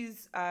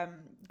 she's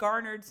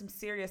garnered some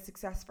serious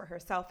success for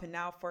herself and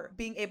now for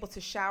being able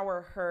to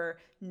shower her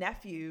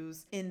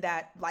nephews in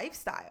that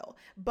lifestyle.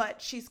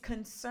 But she's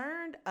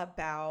concerned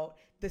about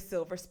the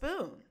silver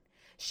spoon.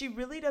 She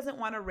really doesn't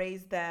want to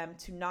raise them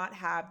to not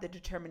have the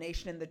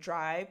determination and the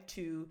drive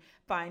to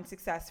find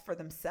success for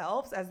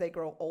themselves as they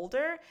grow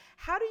older.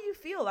 How do you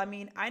feel? I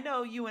mean, I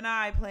know you and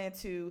I plan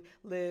to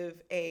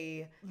live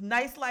a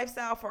nice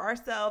lifestyle for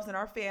ourselves and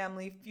our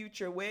family,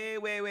 future, way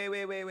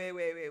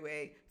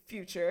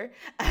future.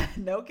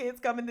 No kids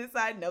coming this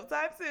side, no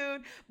time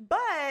soon.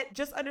 But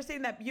just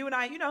understanding that you and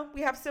I,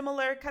 we have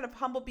similar kind of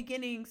humble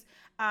beginnings.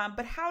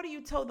 But how do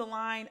you toe the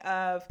line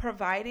of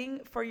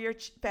providing for your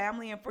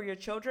family and for your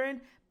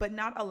children, but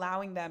not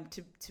allowing them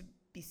to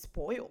be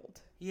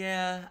spoiled?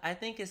 Yeah, I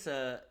think it's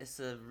a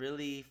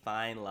really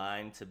fine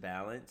line to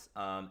balance.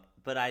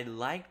 But I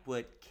liked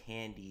what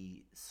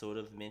Candy sort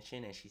of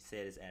mentioned, and she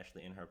said it's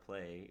actually in her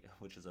play,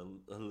 which is a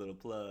little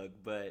plug.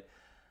 But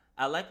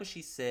I like what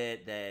she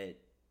said, that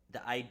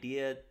the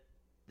idea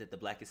that the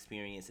Black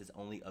experience is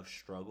only of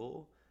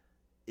struggle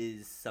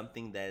is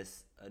something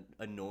that's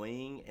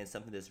annoying and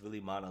something that's really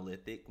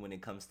monolithic when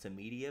it comes to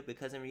media,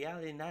 because in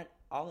reality, not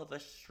all of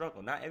us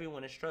struggle. Not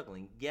everyone is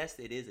struggling. Yes,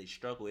 it is a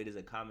struggle. It is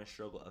a common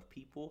struggle of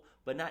people,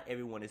 but not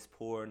everyone is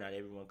poor. Not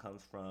everyone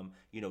comes from,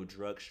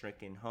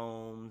 drug-stricken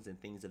homes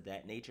and things of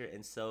that nature.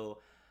 And so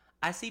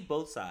I see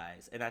both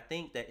sides, and I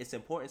think that it's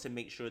important to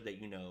make sure that,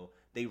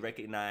 they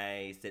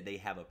recognize that they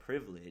have a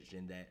privilege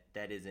and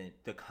that isn't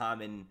the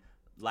common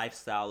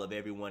lifestyle of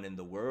everyone in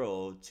the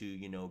world to,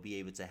 be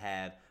able to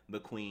have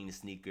McQueen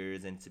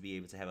sneakers and to be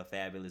able to have a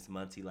fabulous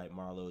Muncie like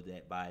Marlo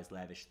that buys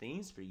lavish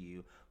things for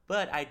you.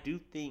 But I do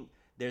think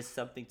there's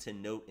something to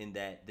note in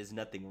that there's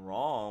nothing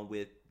wrong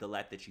with the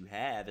life that you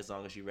have, as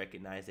long as you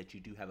recognize that you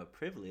do have a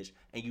privilege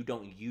and you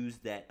don't use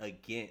that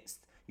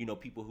against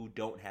people who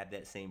don't have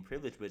that same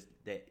privilege, but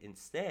that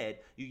instead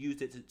you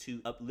use it to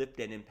uplift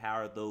and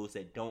empower those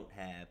that don't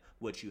have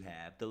what you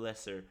have, the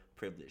lesser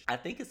privilege. I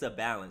think it's a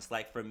balance.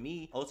 Like for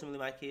me, ultimately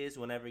my kids,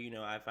 whenever,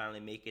 I finally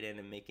make it and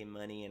I'm making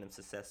money and I'm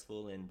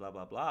successful and blah,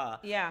 blah, blah.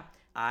 Yeah.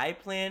 I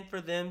plan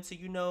for them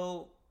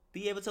to,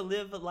 be able to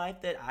live a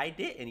life that I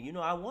didn't.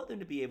 I want them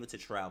to be able to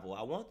travel.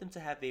 I want them to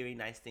have very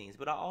nice things,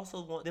 but I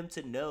also want them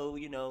to know,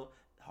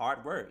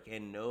 hard work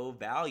and know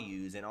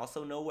values, and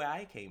also know where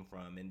I came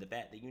from and the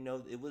fact that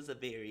it was a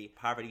very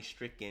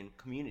poverty-stricken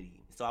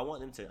community. So I want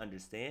them to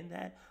understand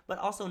that, but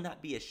also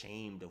not be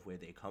ashamed of where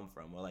they come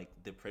from or like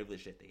the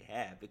privilege that they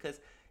have, because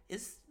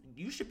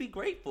you should be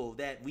grateful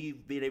that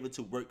we've been able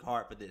to work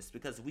hard for this,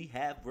 because we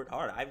have worked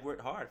hard. I've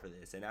worked hard for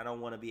this, and I don't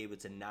want to be able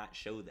to not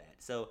show that.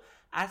 So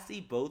I see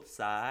both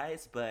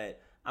sides, but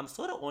I'm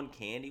sort of on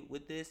Candy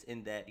with this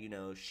in that, you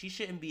know, she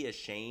shouldn't be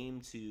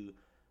ashamed to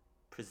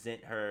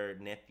present her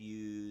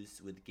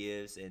nephews with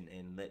gifts and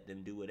let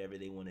them do whatever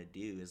they want to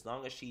do. As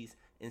long as she's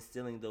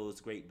instilling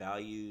those great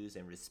values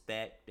and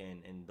respect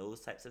and those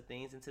types of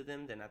things into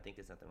them, then I think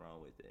there's nothing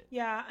wrong with it.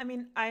 Yeah, I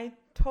mean, I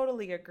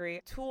totally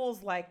agree.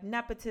 Tools like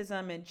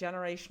nepotism and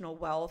generational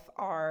wealth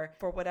are,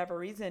 for whatever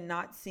reason,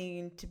 not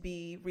seen to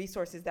be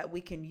resources that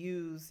we can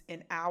use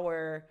in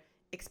our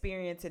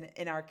experience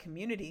in our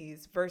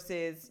communities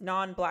versus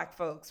non-Black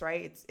folks,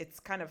 right? It's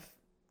kind of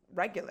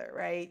regular,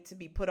 right? To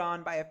be put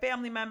on by a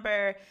family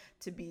member,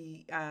 to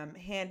be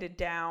handed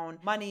down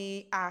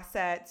money,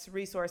 assets,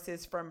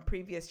 resources from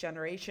previous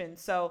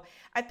generations. So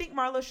I think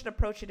Marlo should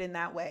approach it in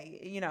that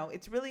way. You know,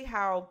 it's really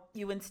how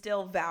you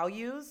instill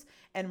values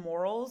and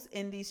morals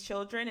in these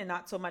children and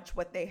not so much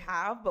what they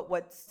have, but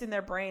what's in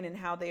their brain and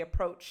how they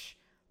approach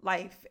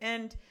life.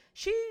 And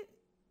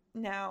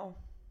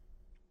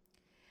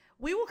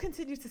we will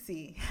continue to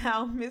see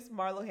how Miss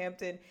Marlo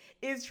Hampton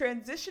is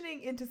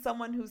transitioning into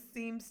someone who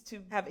seems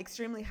to have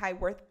extremely high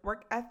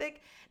work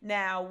ethic.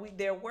 Now,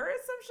 there were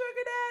some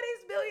sugar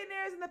daddies,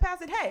 billionaires in the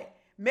past, and hey,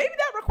 maybe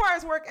that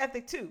requires work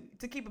ethic too,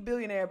 to keep a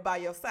billionaire by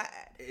your side.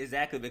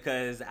 Exactly,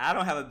 because I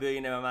don't have a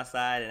billionaire on my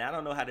side and I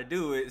don't know how to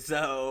do it,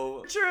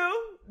 so... True.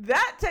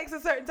 That takes a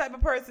certain type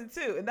of person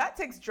too, and that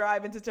takes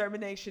drive and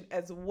determination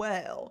as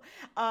well.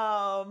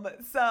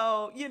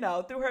 So, you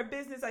know, through her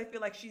business, I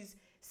feel like she's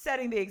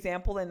setting the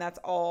example, and that's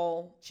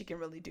all she can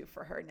really do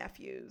for her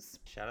nephews.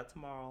 Shout out to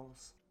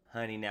Marls.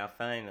 Honey, now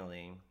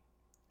finally,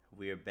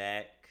 we're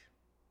back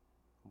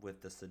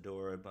with the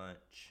Sedora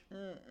bunch.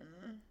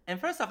 And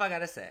first off, I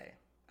gotta say,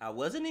 I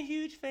wasn't a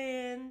huge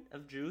fan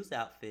of Drew's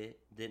outfit.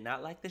 Did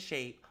not like the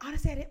shape.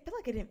 Honestly, I didn't feel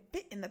like it didn't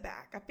fit in the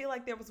back. I feel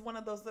like there was one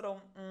of those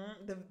little,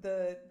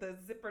 the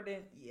zipper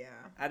didn't, yeah.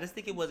 I just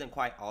think it wasn't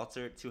quite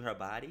altered to her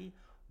body,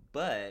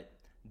 but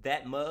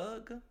that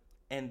mug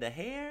and the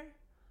hair,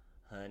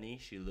 honey,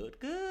 she looked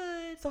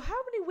good. So how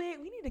many wigs?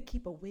 We need to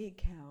keep a wig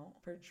count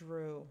for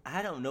Drew.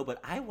 I don't know, but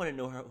I want to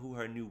know who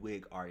her new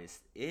wig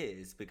artist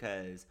is,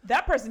 because...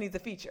 that person needs a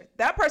feature.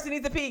 That person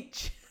needs a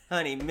peach.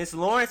 Honey, Miss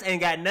Lawrence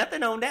ain't got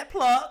nothing on that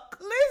pluck.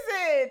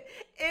 Listen,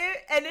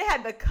 it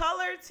had the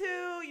color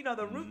too. You know,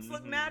 the roots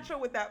look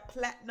natural with that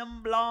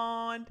platinum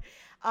blonde.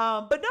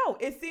 But no,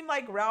 it seemed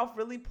like Ralph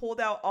really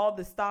pulled out all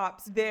the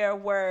stops. There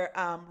were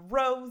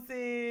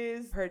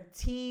roses. Her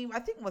team, I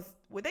think,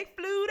 were they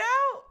flued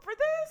out for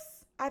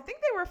this? I think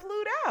they were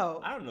flued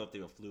out. I don't know if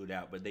they were flued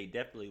out, but they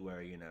definitely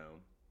were, you know,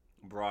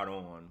 brought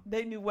on.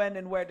 They knew when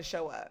and where to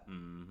show up.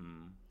 Mm-hmm.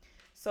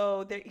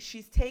 So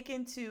she's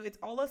taken to, it's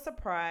all a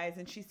surprise,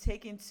 and she's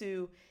taken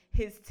to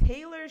his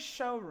tailor's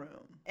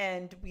showroom.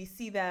 And we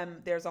see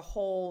there's a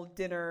whole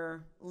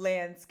dinner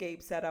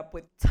landscape set up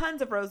with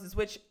tons of roses,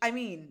 which, I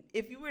mean,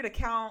 if you were to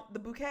count the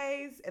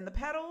bouquets and the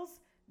petals,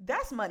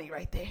 that's money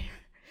right there.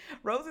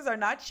 Roses are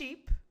not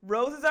cheap.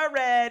 Roses are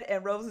red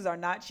and roses are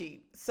not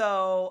cheap.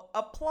 So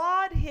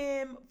applaud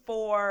him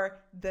for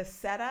the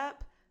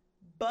setup,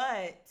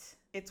 but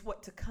it's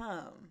what to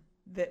come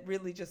that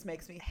really just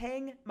makes me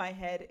hang my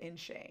head in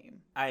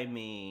shame. I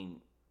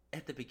mean,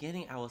 at the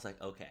beginning, I was like,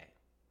 okay,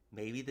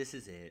 maybe this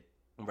is it.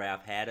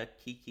 Ralph had a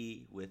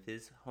kiki with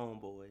his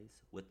homeboys,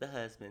 with the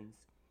husbands.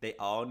 They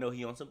all know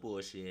he on some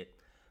bullshit.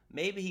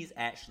 Maybe he's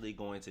actually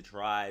going to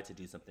try to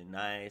do something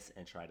nice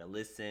and try to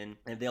listen,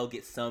 and they'll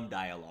get some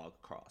dialogue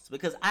across.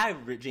 Because I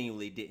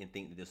genuinely didn't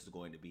think that this was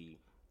going to be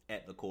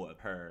at the core of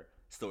her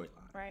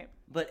storyline. Right.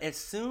 But as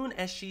soon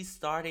as she's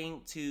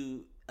starting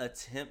to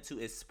attempt to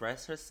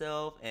express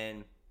herself,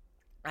 and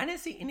I didn't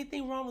see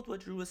anything wrong with what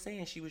Drew was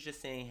saying. She was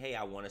just saying, hey,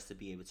 I want us to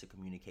be able to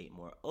communicate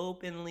more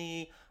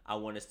openly. I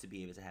want us to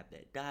be able to have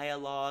that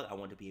dialogue. I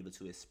want to be able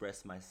to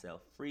express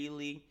myself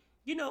freely.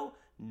 You know,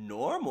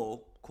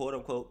 normal, quote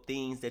unquote,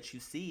 things that you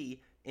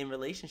see in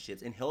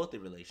relationships, in healthy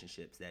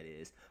relationships, that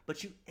is.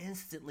 But you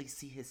instantly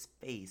see his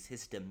face,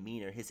 his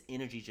demeanor, his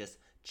energy just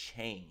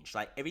change.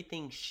 Like,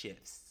 everything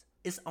shifts.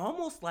 It's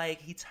almost like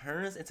he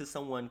turns into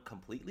someone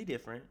completely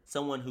different,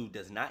 someone who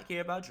does not care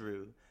about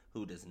Drew,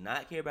 who does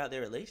not care about their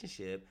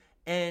relationship,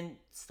 and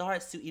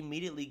starts to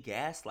immediately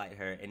gaslight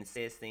her and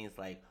says things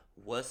like,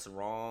 what's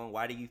wrong?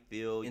 Why do you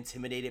feel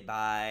intimidated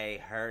by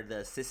her, the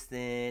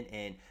assistant?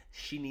 And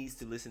she needs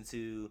to listen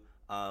to,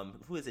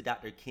 who is it,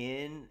 Dr.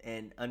 Ken,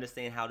 and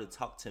understand how to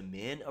talk to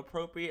men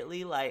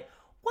appropriately. Like,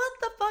 what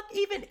the fuck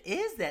even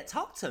is that?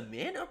 Talk to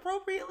men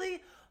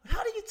appropriately?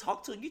 How do you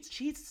talk to him?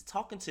 She's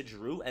talking to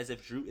Drew as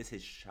if Drew is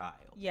his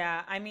child.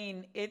 Yeah, I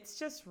mean, it's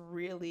just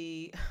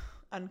really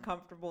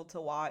uncomfortable to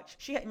watch.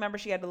 She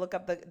had to look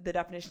up the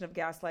definition of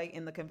gaslight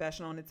in the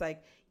confessional, and it's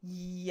like,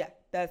 yeah,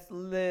 that's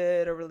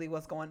literally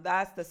what's going.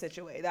 That's the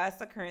situation. That's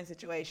the current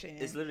situation.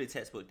 It's literally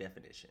textbook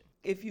definition.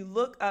 If you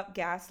look up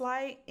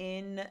gaslight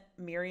in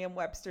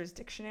Merriam-Webster's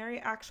dictionary,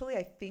 actually,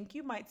 I think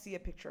you might see a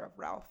picture of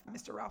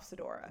Mr. Ralph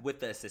Sedora. With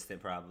the assistant,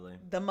 probably.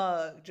 The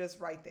mug, just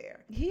right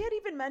there. He had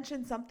even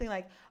mentioned something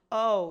like,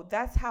 oh,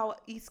 that's how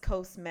East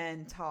Coast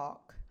men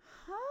talk.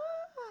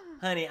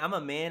 Honey, I'm a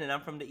man and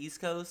I'm from the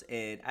East Coast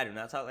and I do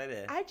not talk like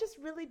that. I just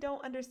really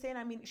don't understand.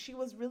 I mean, she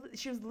was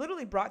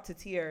literally brought to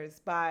tears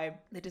by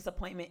the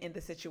disappointment in the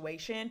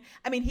situation.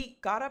 I mean, he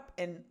got up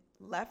and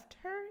left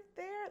her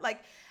there.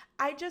 Like,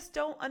 I just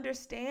don't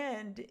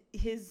understand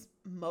his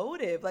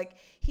motive. Like,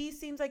 he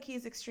seems like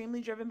he's extremely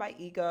driven by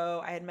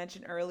ego. I had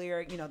mentioned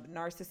earlier, the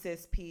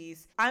narcissist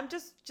piece. I'm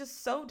just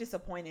so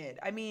disappointed.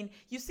 I mean,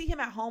 you see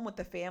him at home with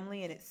the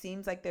family and it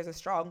seems like there's a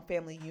strong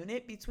family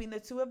unit between the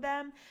two of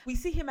them. We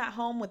see him at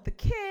home with the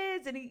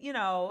kids and he,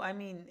 I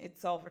mean,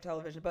 it's all for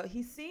television, but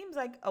he seems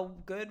like a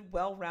good,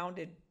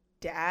 well-rounded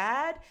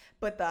dad.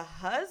 But the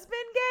husband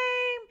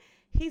game,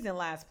 he's in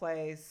last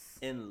place.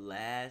 And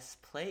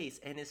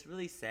it's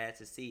really sad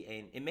to see.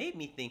 And it made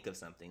me think of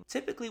something.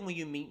 Typically, when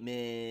you meet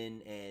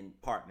men and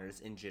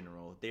partners in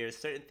general, there's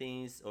certain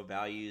things or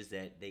values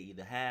that they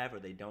either have or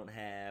they don't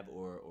have,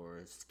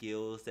 or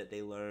skills that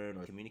they learn,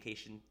 or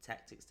communication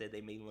tactics that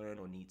they may learn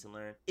or need to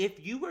learn.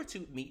 If you were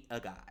to meet a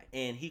guy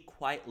and he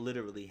quite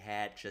literally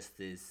had just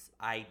this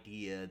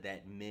idea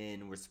that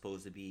men were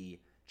supposed to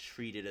be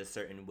treated a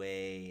certain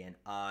way and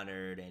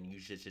honored, and you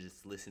should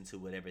just listen to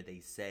whatever they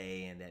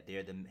say, and that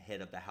they're the head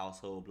of the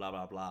household, blah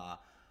blah blah,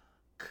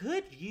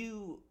 could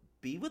you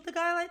be with a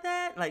guy like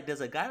that? Like,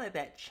 does a guy like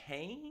that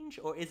change,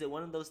 or is it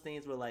one of those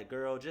things where, like,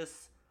 girl,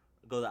 just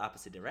go the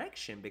opposite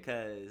direction?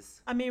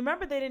 Because I mean,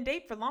 remember, they didn't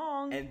date for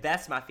long, and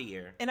that's my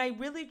fear. And I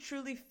really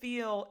truly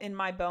feel in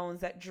my bones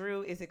that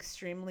Drew is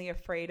extremely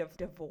afraid of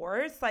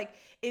divorce. Like,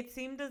 it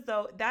seemed as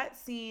though that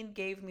scene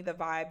gave me the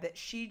vibe that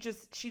she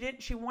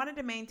wanted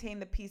to maintain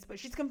the peace, but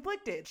she's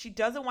conflicted. She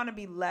doesn't want to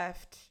be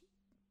left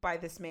by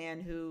this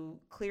man who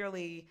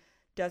clearly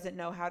doesn't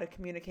know how to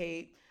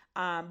communicate,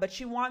 but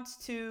she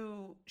wants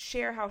to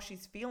share how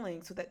she's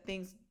feeling so that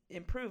things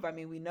improve. I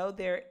mean, we know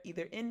they're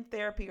either in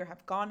therapy or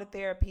have gone to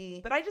therapy,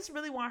 but I just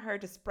really want her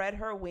to spread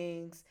her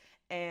wings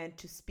and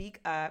to speak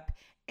up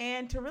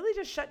and to really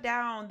just shut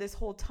down this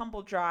whole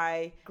tumble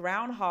dry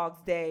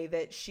Groundhog's Day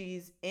that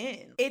she's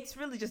in. It's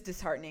really just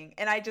disheartening.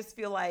 And I just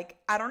feel like,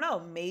 I don't know,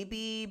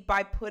 maybe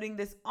by putting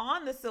this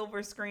on the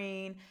silver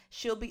screen,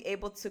 she'll be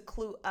able to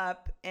clue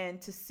up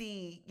and to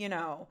see,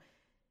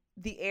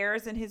 the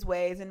errors in his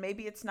ways, and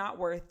maybe it's not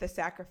worth the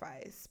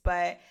sacrifice.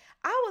 But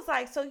I was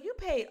like, so you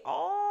paid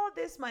all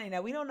this money.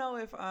 Now, we don't know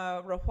if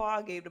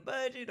Rahua gave the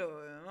budget,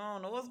 or I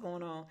don't know what's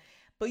going on,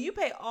 but you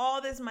pay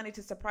all this money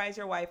to surprise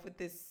your wife with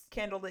this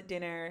candlelit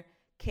dinner,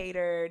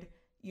 catered,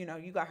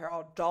 you got her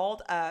all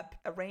dolled up,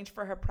 arranged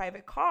for her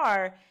private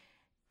car,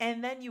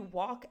 and then you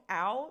walk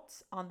out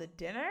on the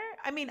dinner.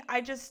 I mean,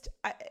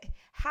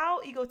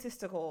 how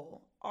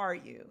egotistical are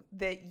you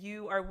that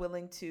you are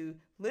willing to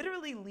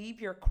literally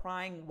leave your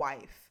crying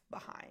wife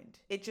behind?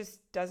 It just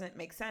doesn't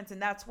make sense.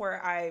 And that's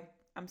where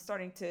I'm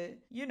starting to,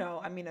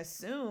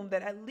 assume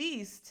that at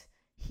least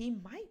he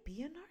might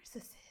be a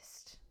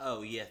narcissist.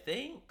 Oh, you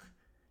think?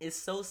 It's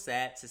so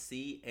sad to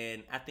see.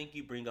 And I think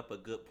you bring up a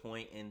good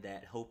point in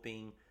that,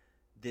 hoping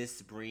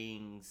this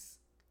brings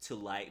to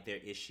light their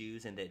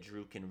issues and that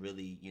Drew can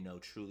really,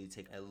 truly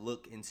take a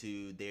look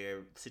into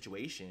their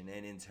situation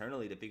and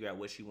internally to figure out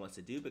what she wants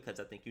to do. Because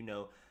I think,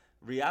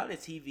 reality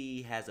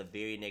TV has a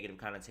very negative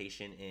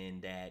connotation in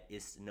that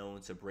it's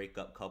known to break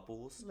up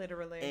couples.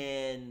 Literally.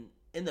 And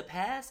in the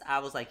past, I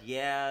was like,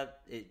 yeah,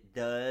 it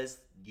does.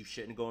 You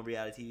shouldn't go on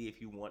reality TV if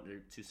you want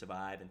to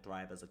survive and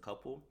thrive as a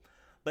couple.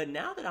 But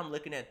now that I'm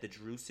looking at the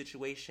Drew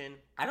situation,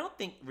 I don't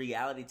think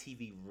reality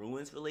TV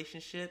ruins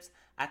relationships.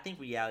 I think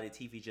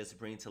reality TV just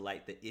brings to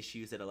light the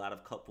issues that a lot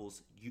of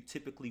couples you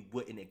typically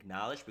wouldn't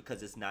acknowledge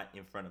because it's not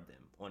in front of them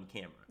on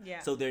camera. Yeah.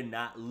 So they're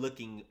not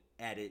looking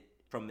at it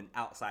from an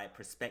outside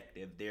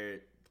perspective. They're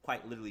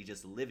quite literally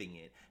just living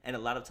it. And a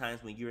lot of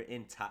times when you're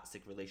in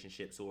toxic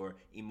relationships or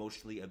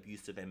emotionally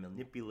abusive and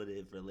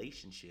manipulative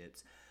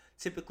relationships,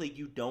 typically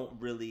you don't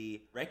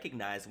really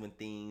recognize when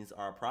things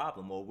are a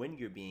problem or when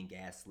you're being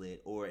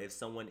gaslit or if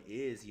someone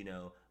is,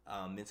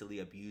 mentally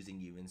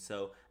abusing you. And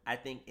so I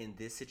think in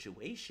this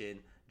situation,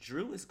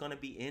 Drew is going to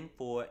be in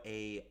for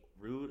a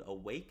rude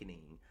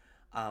awakening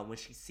when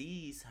she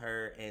sees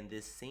her in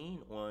this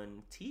scene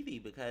on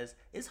TV, because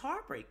it's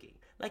heartbreaking.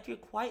 Like, you're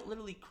quite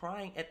literally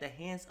crying at the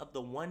hands of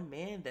the one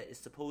man that is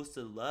supposed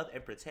to love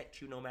and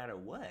protect you no matter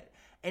what.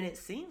 And it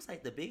seems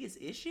like the biggest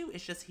issue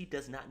is just he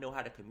does not know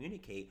how to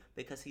communicate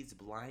because he's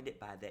blinded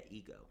by that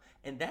ego.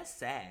 And that's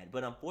sad,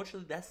 but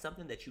unfortunately that's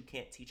something that you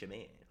can't teach a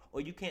man, or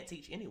you can't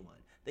teach anyone.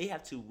 They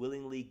have to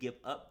willingly give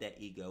up that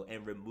ego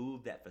and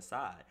remove that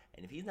facade.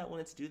 And if he's not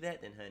willing to do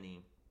that, then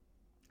honey,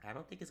 I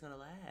don't think it's going to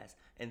last.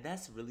 And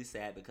that's really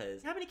sad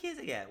because how many kids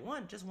they got?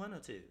 One? Just one or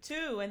two?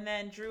 Two. And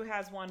then Drew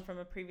has one from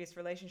a previous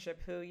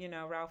relationship who,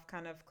 Ralph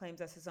kind of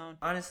claims as his own.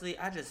 Honestly,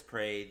 I just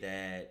pray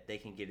that they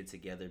can get it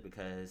together,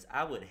 because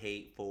I would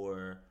hate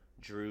for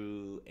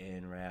Drew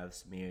and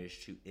Ralph's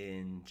marriage to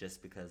end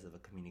just because of a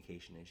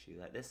communication issue.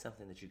 Like, that's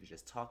something that you could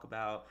just talk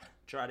about,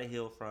 try to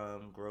heal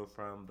from, grow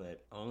from,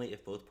 but only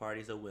if both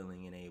parties are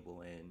willing and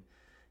able. And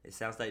It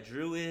sounds like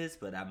Drew is,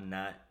 but I'm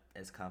not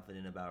as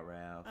confident about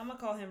Ralph. I'm gonna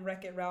call him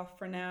Wreck-It Ralph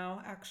for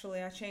now.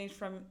 Actually, I changed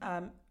from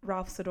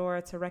Ralph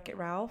Sadora to Wreck-It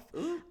Ralph.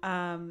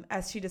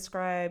 As she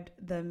described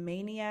the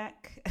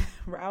maniac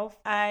Ralph.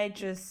 I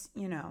just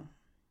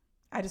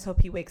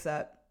hope he wakes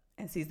up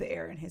and sees the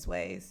error in his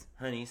ways.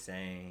 Honey,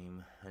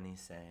 same.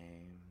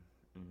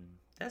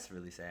 That's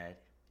really sad.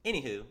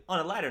 Anywho, on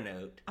a lighter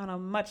note. On a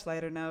much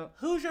lighter note.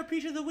 Who's your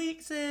peach of the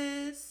week,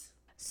 sis?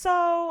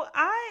 So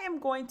I am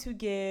going to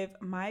give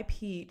my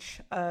peach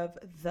of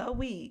the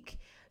week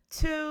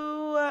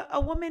to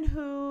a woman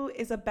who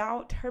is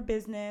about her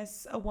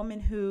business, a woman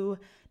who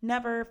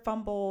never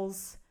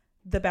fumbles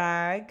the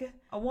bag,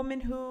 a woman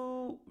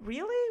who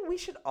really we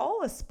should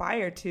all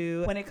aspire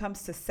to when it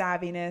comes to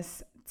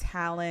savviness,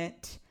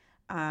 talent,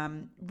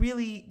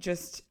 really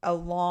just a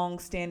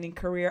long-standing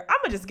career. I'm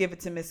gonna just give it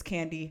to Miss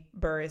Candy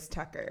Burris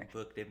Tucker.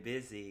 Booked and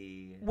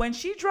busy. When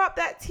she dropped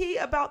that tea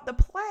about the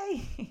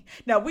play,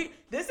 this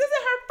isn't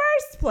her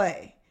first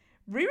play.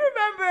 We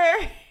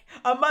remember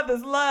A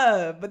Mother's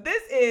Love, but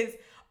this is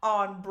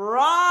on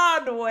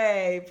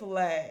Broadway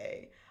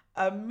play.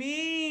 A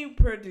mean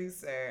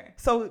producer.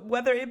 So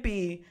whether it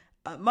be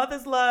A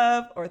Mother's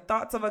Love or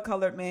Thoughts of a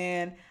Colored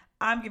Man,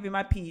 I'm giving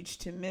my peach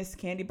to Miss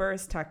Candy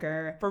Burris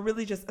Tucker for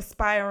really just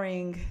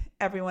aspiring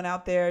everyone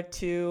out there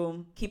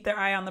to keep their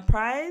eye on the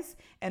prize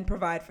and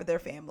provide for their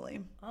family.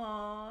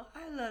 Aw,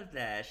 I love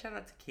that. Shout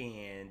out to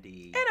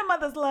Candy. And A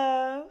Mother's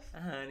Love.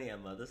 Honey, A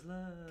Mother's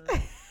Love.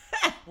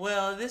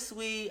 Well, this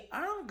week,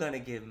 I'm going to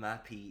give my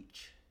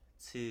peach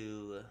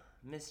to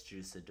Miss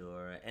Drew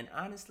Sidora. And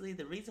honestly,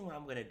 the reason why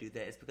I'm going to do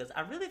that is because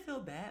I really feel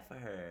bad for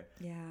her.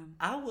 Yeah.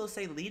 I will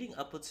say leading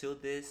up until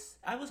this,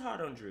 I was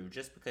hard on Drew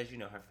just because,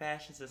 her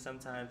fashions are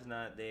sometimes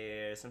not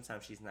there.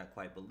 Sometimes she's not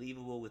quite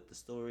believable with the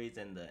stories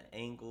and the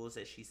angles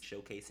that she's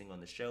showcasing on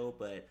the show.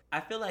 But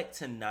I feel like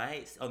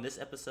tonight, on this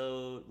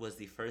episode, was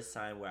the first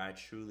time where I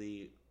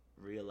truly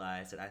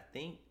realized that I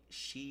think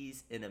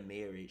she's in a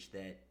marriage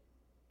that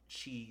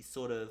she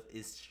sort of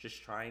is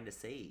just trying to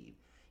save.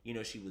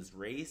 She was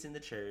raised in the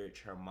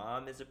church. Her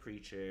mom is a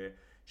preacher.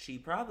 She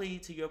probably,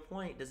 to your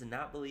point, does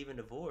not believe in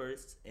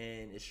divorce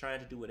and is trying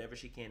to do whatever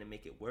she can to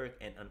make it work.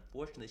 And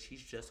unfortunately,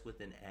 she's just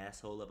with an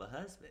asshole of a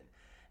husband.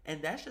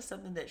 And that's just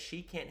something that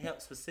she can't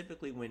help,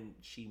 specifically when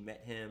she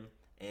met him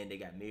and they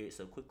got married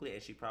so quickly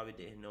and she probably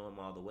didn't know him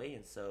all the way.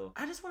 And so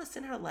I just want to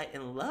send her light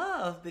and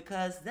love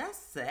because that's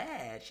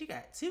sad. She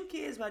got 2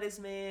 kids by this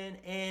man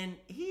and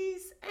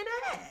he's an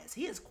ass.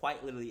 He is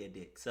quite literally a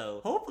dick.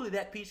 So hopefully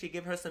that peach should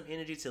give her some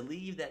energy to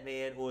leave that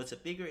man or to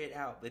figure it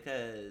out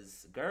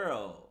because,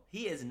 girl,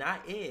 he is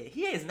not it.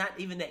 He is not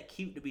even that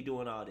cute to be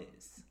doing all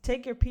this.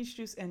 Take your peach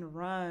juice and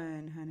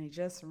run, honey.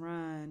 Just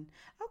run.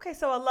 Okay,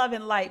 so a love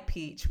and light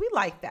peach. We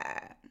like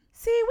that.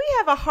 See, we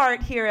have a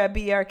heart here at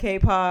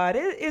BRK Pod.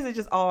 It isn't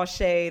just all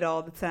shade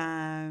all the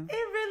time. It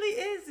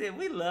really isn't.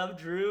 We love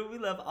Drew. We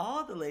love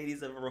all the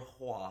ladies of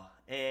Roi.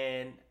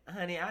 And,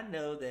 honey, I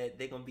know that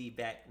they're going to be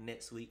back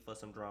next week for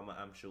some drama,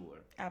 I'm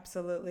sure.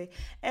 Absolutely.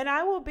 And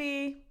I will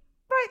be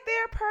right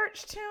there,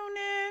 Perch,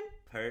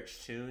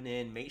 tune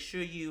in. Make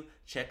sure you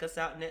check us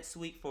out next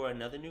week for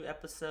another new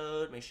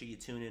episode. Make sure you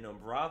tune in on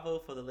Bravo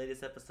for the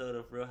latest episode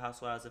of Real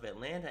Housewives of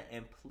Atlanta.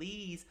 And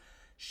please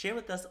share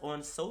with us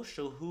on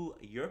social who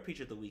your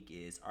peach of the week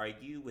is. Are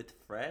you with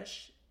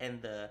Fresh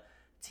and the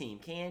Team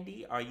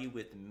Candy? Are you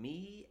with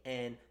me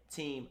and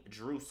Team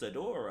Drew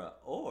Sidora?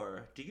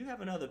 Or do you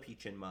have another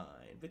peach in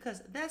mind?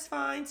 Because that's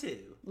fine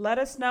too. Let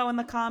us know in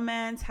the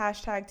comments,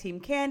 hashtag Team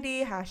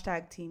Candy,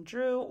 hashtag Team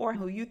Drew, or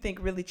who you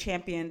think really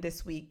championed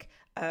this week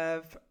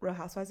of Real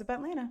Housewives of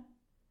Atlanta.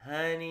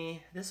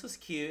 Honey, this was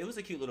cute. It was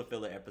a cute little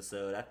filler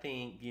episode. I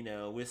think,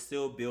 we're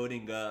still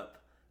building up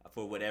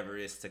for whatever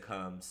is to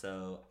come.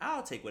 So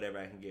I'll take whatever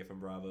I can get from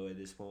Bravo at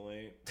this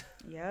point.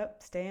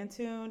 Yep. Stay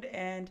tuned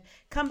and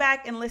come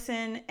back and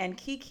listen and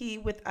kiki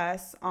with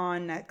us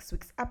on next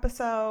week's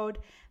episode.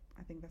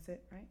 I think that's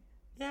it, right?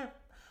 Yeah.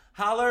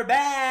 Holler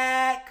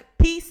back.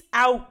 Peace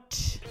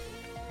out.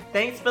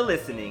 Thanks for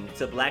listening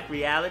to Black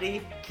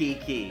Reality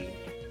Kiki.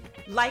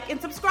 Like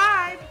and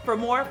subscribe for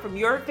more from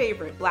your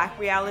favorite Black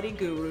reality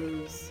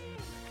gurus.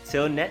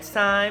 Till next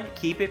time,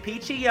 keep it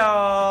peachy,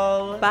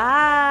 y'all.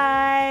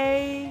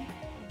 Bye.